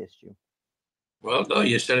trying to say, Stu. Well, no,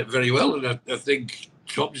 you said it very well, and I think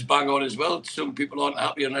Tom's bang on as well. Some people aren't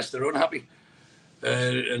happy unless they're unhappy.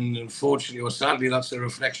 And unfortunately or sadly, that's a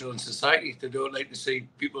reflection on society. They don't like to see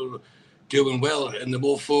people doing well, and they're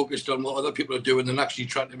more focused on what other people are doing than actually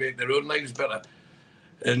trying to make their own lives better.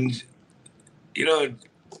 And, you know,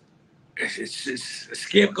 it's a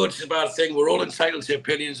scapegoat's a bad thing. We're all entitled to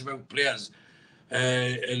opinions about players.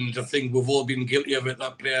 And I think we've all been guilty of it.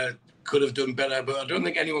 That player could have done better, but I don't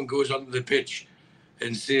think anyone goes onto the pitch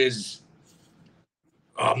and says,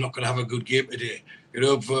 oh, I'm not going to have a good game today. You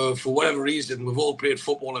know, for whatever reason, we've all played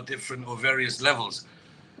football at different or various levels.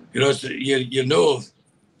 You know, so you know,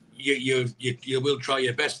 you will try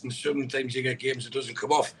your best, and sometimes you get games that doesn't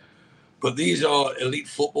come off. But these are elite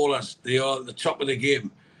footballers. They are at the top of the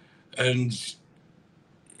game. And,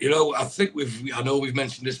 you know, I think I know we've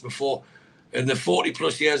mentioned this before. In the 40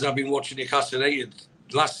 plus years I've been watching Newcastle United,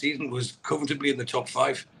 last season was comfortably in the top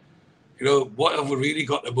 5. You know, what have we really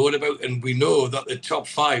got to moan about? And we know that the top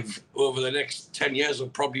 5 over the next 10 years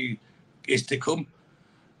is to come,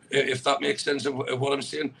 if that makes sense of what I'm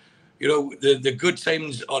saying. You know, the good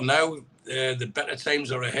times are now, the better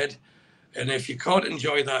times are ahead. And if you can't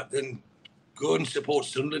enjoy that, then go and support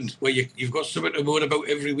Sunderland, where you've got something to moan about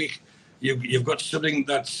every week. You've got something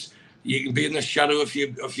that's, you can be in the shadow of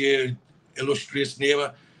your illustrious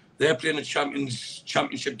neighbour. They're playing a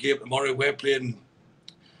championship game tomorrow. We're playing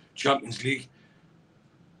Champions League.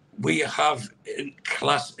 We have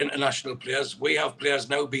class international players. We have players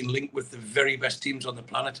now being linked with the very best teams on the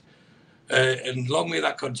planet. And long may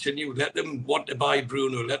that continue. Let them want to buy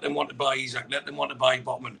Bruno. Let them want to buy Isaac. Let them want to buy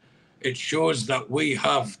Botman. It shows that we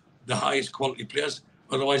have the highest quality players.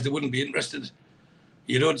 Otherwise, they wouldn't be interested.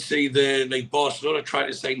 You don't see like Barcelona trying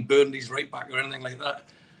to sign Burnley's right back or anything like that.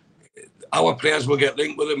 Our players will get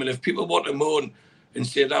linked with them. And if people want to moan and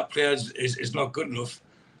say that player is not good enough,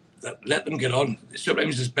 let them get on.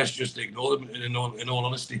 Sometimes it's best just to ignore them, in all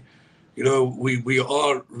honesty. You know, we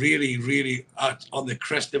are really, really on the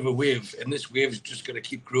crest of a wave, and this wave is just going to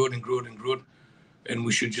keep growing and growing and growing, and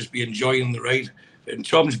we should just be enjoying the ride. And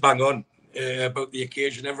Tom's bang on about the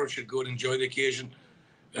occasion. Everyone should go and enjoy the occasion.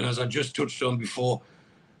 And as I just touched on before,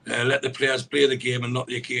 let the players play the game and not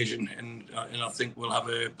the occasion, and I think we'll have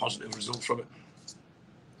a positive result from it.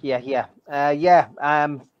 Yeah.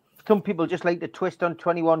 Some people just like to twist on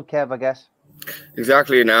 21, Kev, I guess.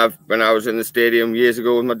 Exactly, and when I was in the stadium years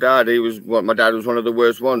ago with my dad, my dad was one of the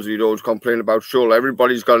worst ones. He'd always complain about Shull.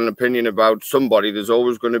 Everybody's got an opinion about somebody. There's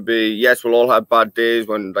always going to be, yes, we'll all have bad days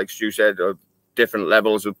when, like Stu said, different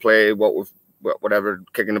levels of play, whatever,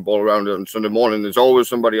 kicking the ball around on Sunday morning. There's always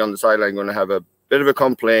somebody on the sideline going to have a bit of a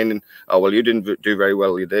complaint, and oh well, you didn't do very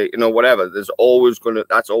well today, whatever. That's always going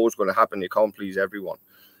to happen. You can't please everyone,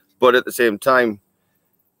 but at the same time,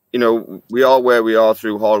 we are where we are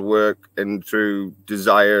through hard work and through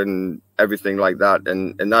desire and everything like that.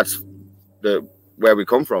 And that's where we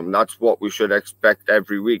come from. That's what we should expect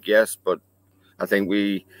every week, yes. But I think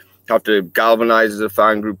we have to galvanize as a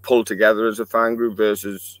fan group, pull together as a fan group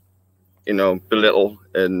versus, belittle.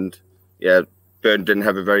 And yeah, Burn didn't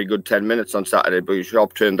have a very good 10 minutes on Saturday, but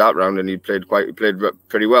Sharp turned that round and he played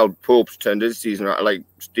pretty well. Pope's turned his season around, like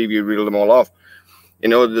Stevie reeled them all off.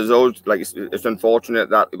 There's always, like, it's unfortunate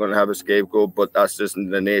that they're going to have a scapegoat, but that's just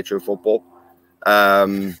the nature of football.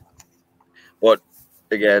 But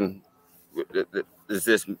again, there's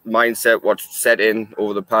this mindset what's set in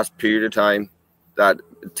over the past period of time that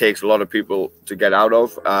it takes a lot of people to get out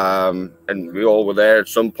of. And we all were there at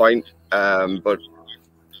some point. But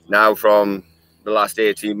now from the last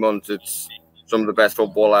 18 months, it's some of the best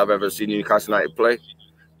football I've ever seen Newcastle United play.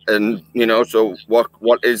 And, so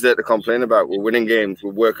what is there to complain about? We're winning games.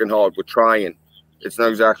 We're working hard. We're trying. It's not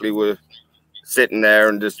exactly we're sitting there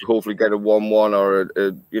and just hopefully get a 1-1 or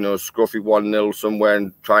a scruffy 1-0 somewhere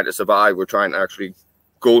and trying to survive. We're trying to actually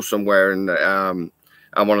go somewhere. And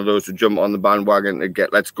I'm one of those who jump on the bandwagon and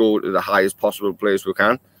let's go to the highest possible place we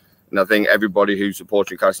can. And I think everybody who supports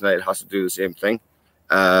Newcastle United has to do the same thing.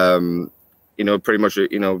 Pretty much,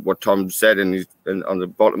 what Tom said on the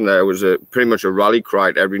bottom there was pretty much a rally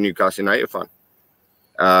cry to every Newcastle United fan.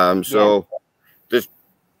 Just,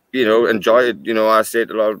 enjoy it. I say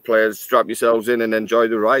to a lot of players, strap yourselves in and enjoy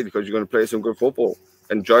the ride because you're going to play some good football.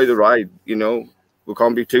 Enjoy the ride. We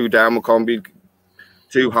can't be too down. We can't be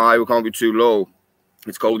too high. We can't be too low.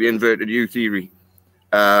 It's called the inverted U theory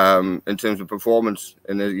in terms of performance.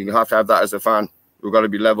 And you have to have that as a fan. We've got to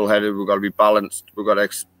be level-headed. We've got to be balanced. We've got to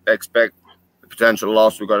expect potential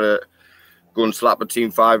loss. We've got to go and slap a team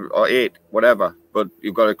 5 or 8, whatever. But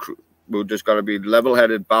we've just got to be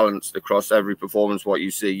level-headed, balanced across every performance. What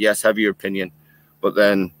you see, yes, have your opinion, but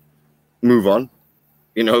then move on.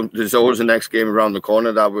 There's always the next game around the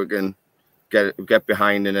corner that we can get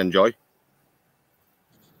behind and enjoy.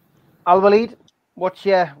 Al-Walid, what's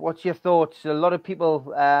your thoughts? A lot of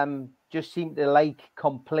people just seem to like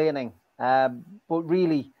complaining, but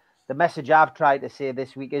really, the message I've tried to say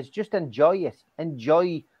this week is just enjoy it.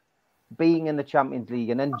 Enjoy being in the Champions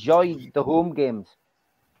League and enjoy the home games.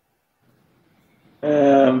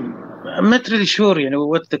 I'm not really sure,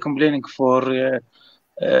 what they're complaining for.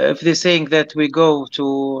 If they're saying that we go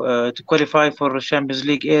to qualify for Champions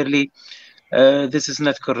League early, this is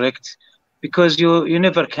not correct because you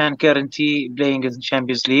never can guarantee playing in the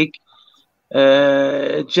Champions League.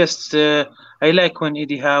 I like when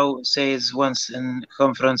Eddie Howe says once in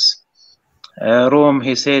conference Rome,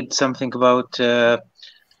 he said something about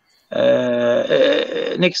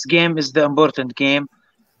next game is the important game.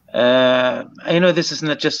 I know this is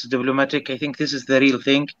not just diplomatic. I think this is the real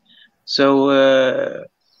thing. So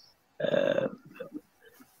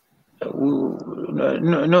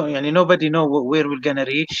nobody know where we're gonna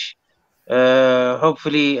reach.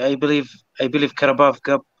 Hopefully, I believe Carabao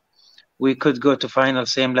Cup we could go to final,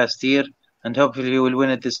 same last year, and hopefully we will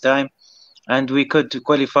win it this time, and we could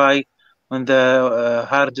qualify on the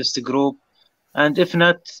hardest group. And if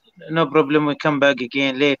not, no problem. We come back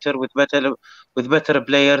again later with better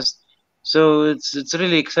players. So it's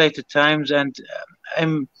really exciting times, and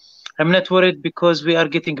I'm not worried because we are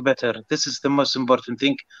getting better. This is the most important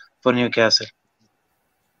thing for Newcastle.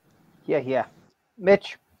 Yeah.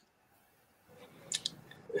 Mitch?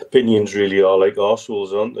 Opinions really are like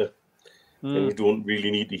arseholes, aren't they? And you don't really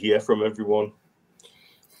need to hear from everyone.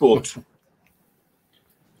 But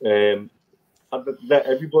let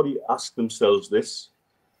everybody ask themselves this.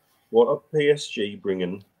 What are PSG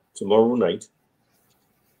bringing tomorrow night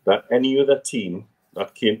that any other team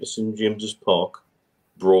that came to St James's Park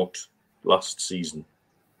brought last season?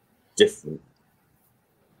 Different.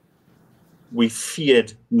 We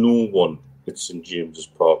feared no one at St James's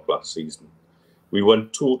Park last season. We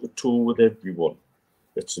went toe-to-toe with everyone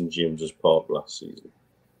at St James's Park last season.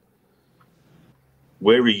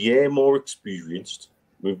 We're a year more experienced.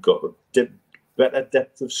 We've got a better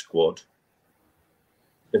depth of squad.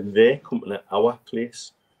 And they're coming at our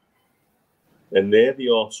place. And they're the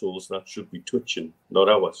arseholes that should be touching, not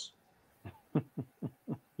ours.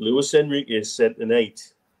 Luis Enrique said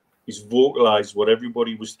tonight, He's vocalised what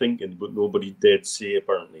everybody was thinking, but nobody dared say,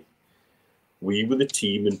 apparently. We were the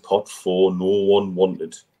team in pot 4 no one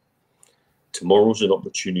wanted. Tomorrow's an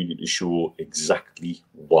opportunity to show exactly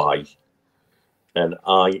why. And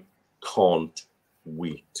I can't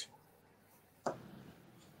wait.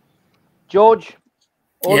 George,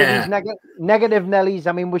 all of these negative Nellies.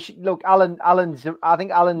 I mean, look, Alan's. I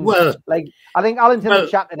think Alan's in the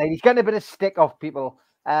chat tonight. He's getting a bit of stick off people.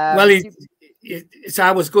 I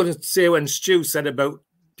was going to say when Stu said about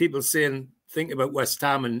people think about West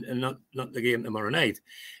Ham and not the game tomorrow night.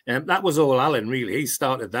 That was all Alan, really. He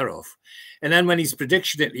started that off. And then when his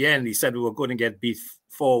prediction at the end, he said we were going to get beat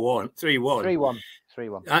 4-1, 3-1.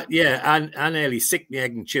 3-1. I nearly sicked my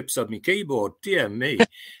egg and chips on my keyboard. Dear me.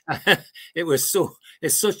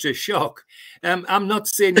 It's such a shock. I'm not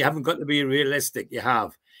saying you haven't got to be realistic. You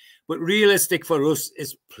have. But realistic for us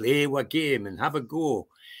is play our game and have a go.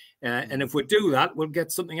 And if we do that, we'll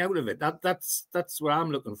get something out of it. That's what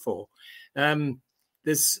I'm looking for.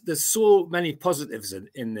 There's so many positives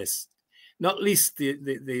in this, not least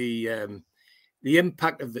the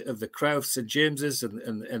impact of the crowd of St James's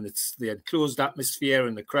and it's the enclosed atmosphere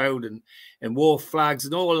and the crowd and war flags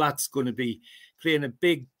and all that's going to be playing a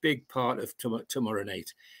big part of tomorrow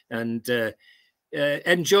night. And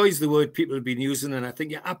enjoys the word people have been using, and I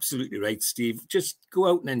think you're absolutely right, Steve. Just go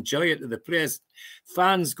out and enjoy it. The players,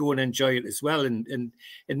 fans go and enjoy it as well, and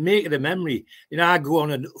make it a memory. I go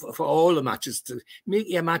on for all the matches to make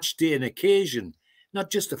it a match day an occasion,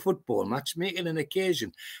 not just a football match. Make it an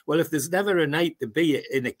occasion. Well, if there's never a night to be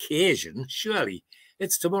an occasion, surely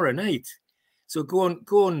it's tomorrow night. So go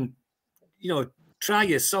and try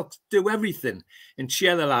your socks, do everything, and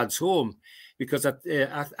cheer the lads home. Because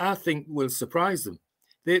I think we'll surprise them.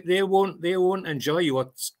 They won't enjoy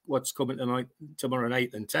what's coming tomorrow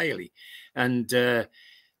night entirely. And as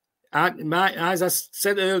I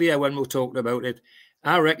said earlier when we were talking about it,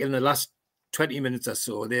 I reckon the last 20 minutes or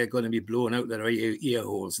so they're going to be blowing out their ear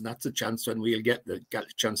holes, and that's a chance when we'll get a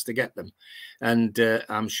chance to get them. And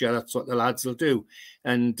I'm sure that's what the lads will do.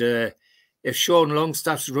 And if Sean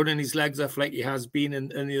Longstaff's running his legs off like he has been in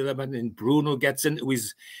the other man, and Bruno gets into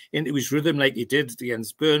his rhythm like he did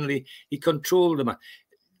against Burnley, he controlled them.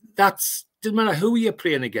 Doesn't matter who you're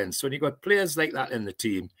playing against. When you've got players like that in the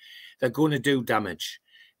team, they're going to do damage.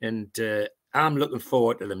 And I'm looking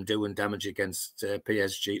forward to them doing damage against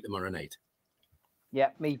PSG tomorrow night. Yeah,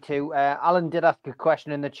 me too. Alan did ask a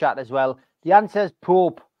question in the chat as well. The answer is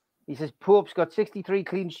Pope. He says Pope's got 63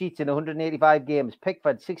 clean sheets in 185 games.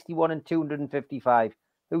 Pickford 61 and 255.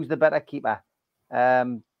 Who's the better keeper?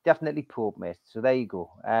 Definitely Pope, mate. So there you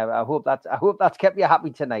go. I hope that's kept you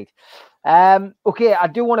happy tonight. Okay, I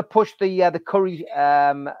do want to push the Curry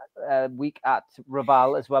week at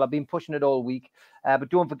Raval as well. I've been pushing it all week, but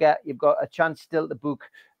don't forget you've got a chance still to book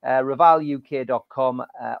RavalUK.com.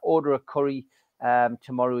 Order a curry.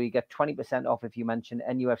 Tomorrow you get 20% off if you mention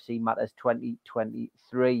NUFC Matters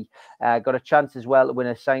 2023. Got a chance as well to win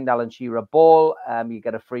a signed Alan Shearer ball. You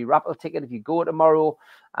get a free raffle ticket if you go tomorrow,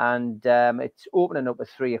 and it's opening up at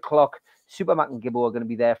 3 o'clock. Supermac and Gibbo are going to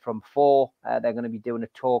be there from 4. They're going to be doing a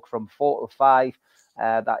talk from 4 to 5.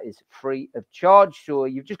 That is free of charge. So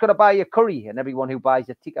you've just got to buy your curry, and everyone who buys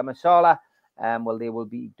a tikka masala, well, they will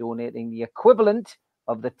be donating the equivalent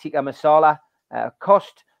of the tikka masala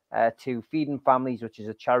cost to Feeding Families, which is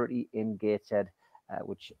a charity in Gateshead,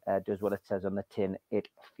 which does what it says on the tin. It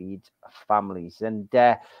feeds families. And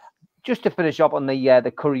just to finish up on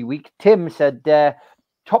the curry week, Tim said,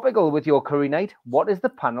 topical with your curry night, what is the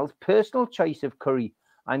panel's personal choice of curry?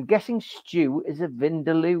 I'm guessing stew is a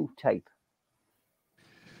vindaloo type.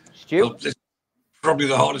 Stu? Well, this is probably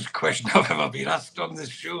the hardest question I've ever been asked on this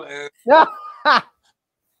show. And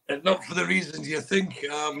not for the reasons you think.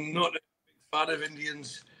 I'm not a big fan of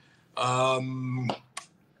Indians.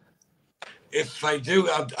 If I do,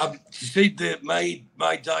 I see that my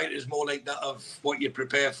diet is more like that of what you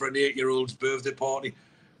prepare for an 8-year-old's birthday party,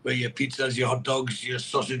 where your pizzas, your hot dogs, your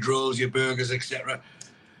sausage rolls, your burgers, etc.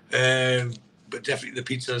 But definitely the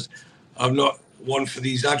pizzas. I'm not one for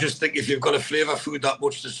these. I just think if you've got to flavour food that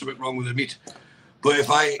much, there's something wrong with the meat. But if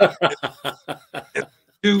I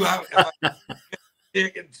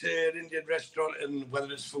take it to an Indian restaurant, and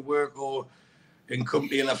whether it's for work or in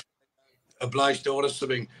company, and I'm obliged to order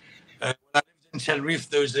something. When I lived in Tenerife,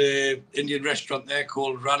 there was an Indian restaurant there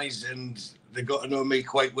called Rani's, and they got to know me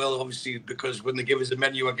quite well, obviously, because when they give us a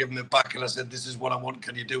menu, I give them it back, and I said, this is what I want,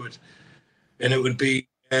 can you do it? And it would be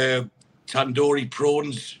tandoori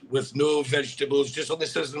prawns with no vegetables, just on the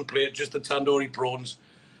sizzling plate, just the tandoori prawns,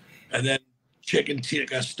 and then chicken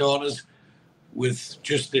tikka starters with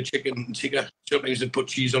just the chicken tikka. Sometimes they put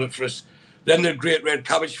cheese on it for us. Then the great red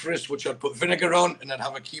cabbage for us, which I'd put vinegar on, and then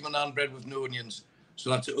have a keema naan bread with no onions. So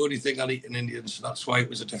that's the only thing I'll eat in Indian. So that's why it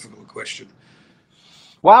was a difficult question.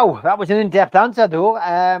 Wow, that was an in-depth answer, though.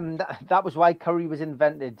 That was why curry was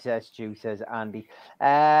invented, Stu, says Andy.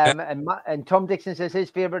 And Tom Dixon says his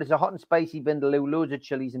favourite is a hot and spicy vindaloo, loads of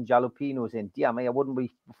chilies and jalapenos in. Damn, I wouldn't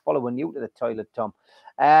be following you to the toilet, Tom.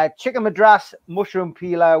 Chicken madras, mushroom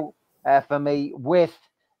pilau for me with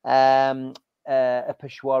a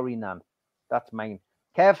Peshwari naan. That's mine.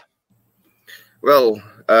 Kev? Well,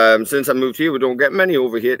 since I moved here, we don't get many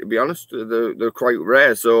over here, to be honest. They're quite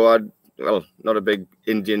rare, so well, not a big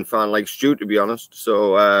Indian fan like Stu, to be honest.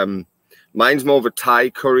 So mine's more of a Thai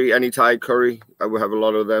curry, any Thai curry. We have a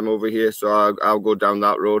lot of them over here, so I'll go down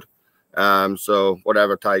that road. So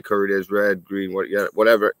whatever Thai curry it is, red, green,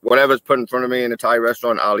 whatever's put in front of me in a Thai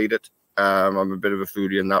restaurant, I'll eat it. I'm a bit of a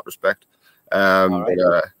foodie in that respect. Right.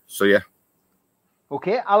 So yeah.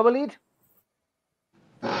 Okay, Al-Walid?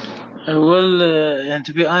 Well, and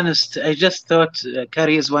to be honest, I just thought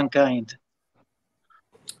curry is one kind.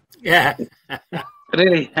 Yeah.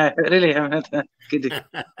 Really, I'm not kidding.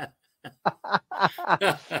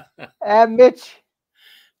 Mitch?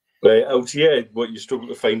 Out here, what you struggle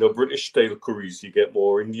to find are British-style curries. You get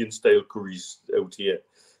more Indian-style curries out here.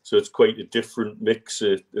 So it's quite a different mix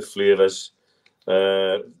of flavours.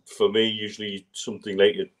 For me, usually something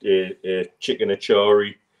like a chicken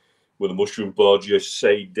achari with a mushroom bhaji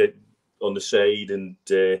side on the side and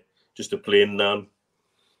just a plain naan.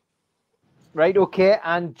 Right, okay.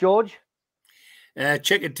 And George?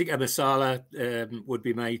 Chicken tikka masala would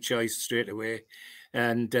be my choice straight away.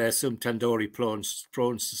 And some tandoori prawns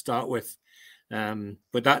to start with.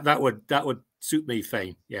 But that would suit me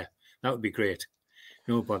fine. Yeah, that would be great.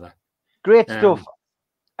 No bother. Great stuff.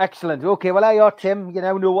 Excellent. Okay, well, I Tim, you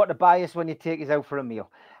now know what to buy us when you take us out for a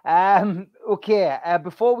meal. Okay,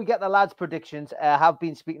 before we get the lads' predictions, I have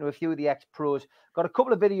been speaking to a few of the ex-pros. Got a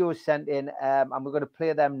couple of videos sent in, and we're going to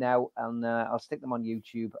play them now, and I'll stick them on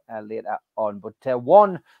YouTube later on. But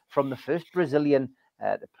one from the first Brazilian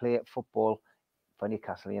to play football for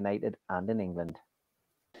Newcastle United and in England.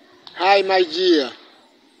 Hi, my dear.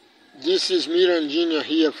 This is Mirandinha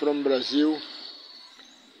here from Brazil.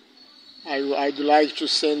 I'd like to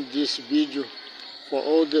send this video for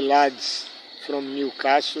all the lads from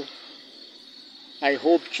Newcastle. I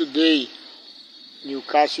hope today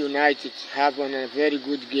Newcastle United have a very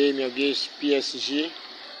good game against PSG.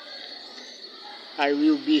 I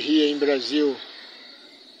will be here in Brazil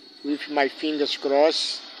with my fingers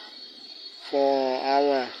crossed for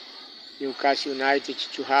our Newcastle United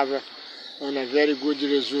to have a very good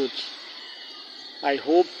result. I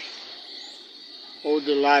hope all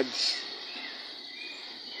the lads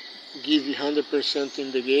give 100%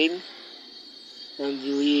 in the game and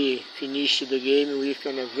we finish the game with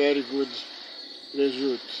a very good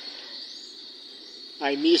result.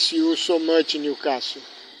 I miss you so much, Newcastle.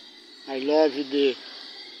 I love the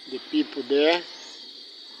people there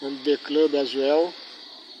and the club as well.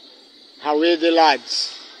 How are the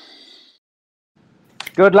lads?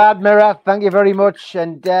 Good lad, Mirror. Thank you very much.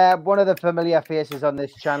 And one of the familiar faces on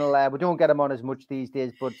this channel. We don't get him on as much these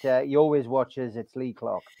days, but he always watches. It's Lee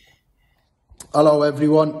Clark. Hello,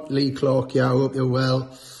 everyone. Lee Clark. Yeah, I hope you're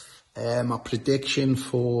well. My prediction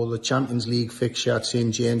for the Champions League fixture at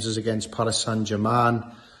St James's against Paris Saint-Germain.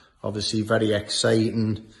 Obviously, very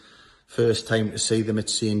exciting. First time to see them at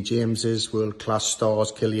St James's. World-class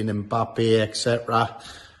stars, Kylian Mbappe, etc.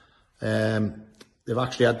 They've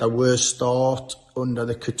actually had the worst start under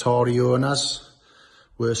the Qatari owners.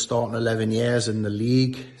 Worst start in 11 years in the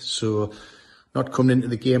league. So, not coming into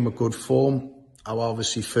the game with good form. Our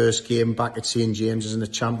obviously first game back at St James's in the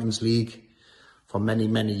Champions League for many,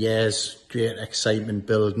 many years. Great excitement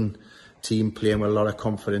building. Team playing with a lot of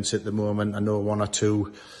confidence at the moment. I know one or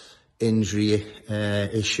two injury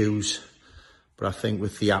issues, but I think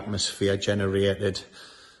with the atmosphere generated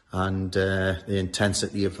and the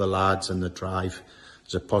intensity of the lads and the drive,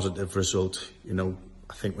 it's a positive result. You know,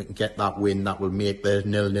 I think we can get that win. That will make the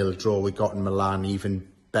 0-0 draw we got in Milan even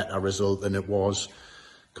better result than it was.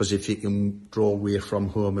 Because if you can draw away from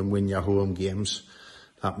home and win your home games,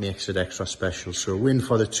 that makes it extra special. So win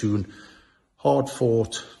for the tune. Hard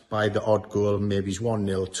fought by the odd goal. Maybe it's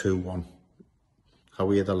 1-0, 2-1. How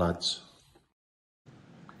are the lads?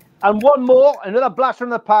 And one more, another blast from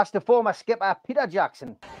the past, the former skipper, Peter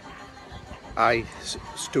Jackson. Hi,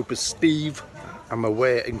 Stupid Steve. I'm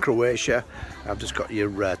away in Croatia. I've just got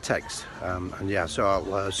your text. And yeah, so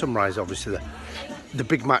I'll summarise obviously the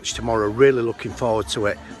big match tomorrow. Really looking forward to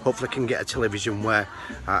it. Hopefully I can get a television where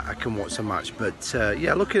I can watch the match. But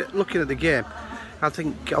yeah, looking at the game, I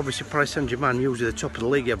think obviously Paris Saint-Germain usually the top of the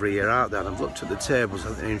league every year, aren't they? And I've looked at the tables, I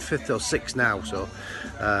think they're in 5th or 6th now, so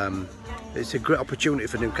it's a great opportunity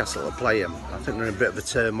for Newcastle to play them. I think they're in a bit of a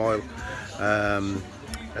turmoil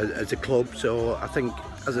as a club, so I think,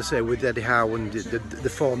 as I say, with Eddie Howe and the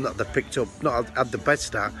form that they've picked up, not at the best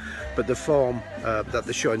start, but the form that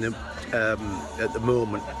they're showing them at the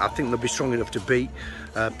moment, I think they'll be strong enough to beat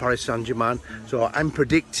Paris Saint-Germain. So I'm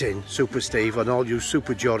predicting, Super Steve, and all you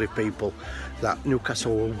Super Geordie people, that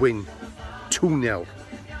Newcastle will win 2-0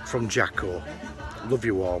 from Jacko. Love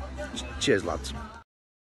you all. Cheers, lads.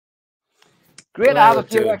 Great to have a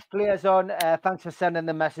few ex-players on. Thanks for sending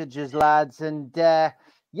the messages, lads. And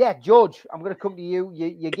yeah, George, I'm going to come to you.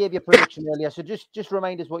 You gave your prediction earlier, so just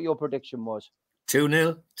remind us what your prediction was.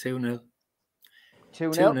 2-0. 2-0.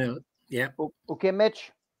 2-0. Yeah. Okay,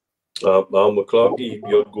 Mitch. I'm McClarkey.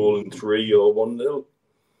 Your goal in 3 or 1-0.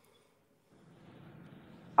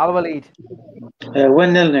 Al-Walid.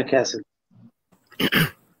 1-0 Newcastle.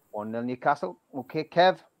 1-0 Newcastle. Okay,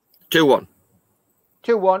 Kev. 2-1.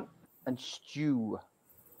 2-1. And Stu.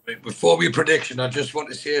 Before we prediction, I just want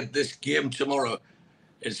to say this game tomorrow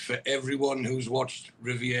is for everyone who's watched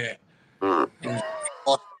Riviere. And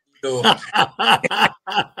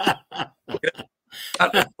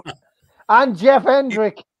Jeff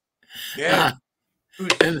Hendrick. Yeah.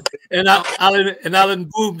 And Alan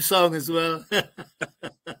Boom song as well.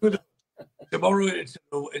 Tomorrow it's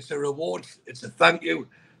a reward, it's a thank you,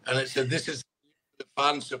 and it's a this is the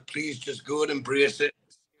fans, so please just go and embrace it,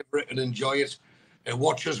 savor it and enjoy it, and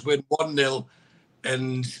watch us win 1-0.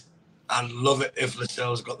 And I'd love it if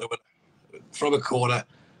Lascelles got the winner from a corner,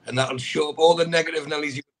 and that'll show up all the negative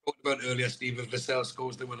Nellies you talked about earlier, Steve. If Lascelles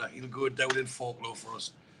scores the winner, he'll go down in folklore for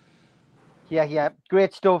us. Yeah.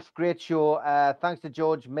 Great stuff. Great show. Thanks to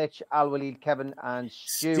George, Mitch, Al-Walid, Kevin, and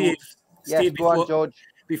Stu. Steve, go on, George.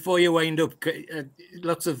 Before you wind up,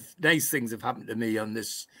 lots of nice things have happened to me on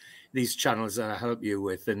these channels that I help you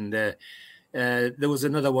with. And there was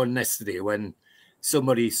another one yesterday when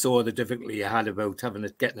somebody saw the difficulty I had about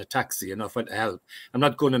getting a taxi and offered to help. I'm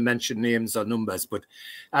not going to mention names or numbers, but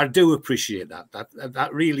I do appreciate that.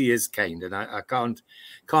 That really is kind, and I can't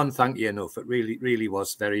thank you enough. It really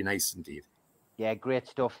was very nice indeed. Yeah, great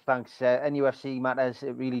stuff. Thanks. NUFC matters.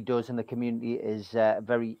 It really does. And the community is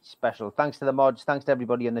very special. Thanks to the mods. Thanks to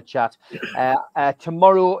everybody in the chat.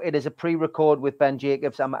 Tomorrow, it is a pre-record with Ben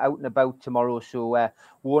Jacobs. I'm out and about tomorrow, so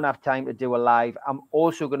won't have time to do a live. I'm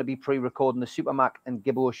also going to be pre-recording the Supermac and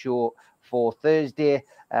Gibbo show for Thursday.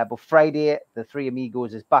 But Friday, the Three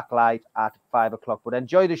Amigos is back live at 5 o'clock. But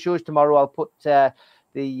enjoy the shows tomorrow. I'll put the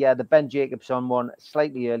Ben Jacobs on one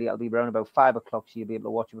slightly early. I'll be around about 5 o'clock, so you'll be able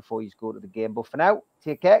to watch it before you go to the game. But for now,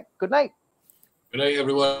 take care. Good night. Good night,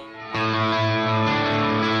 everyone.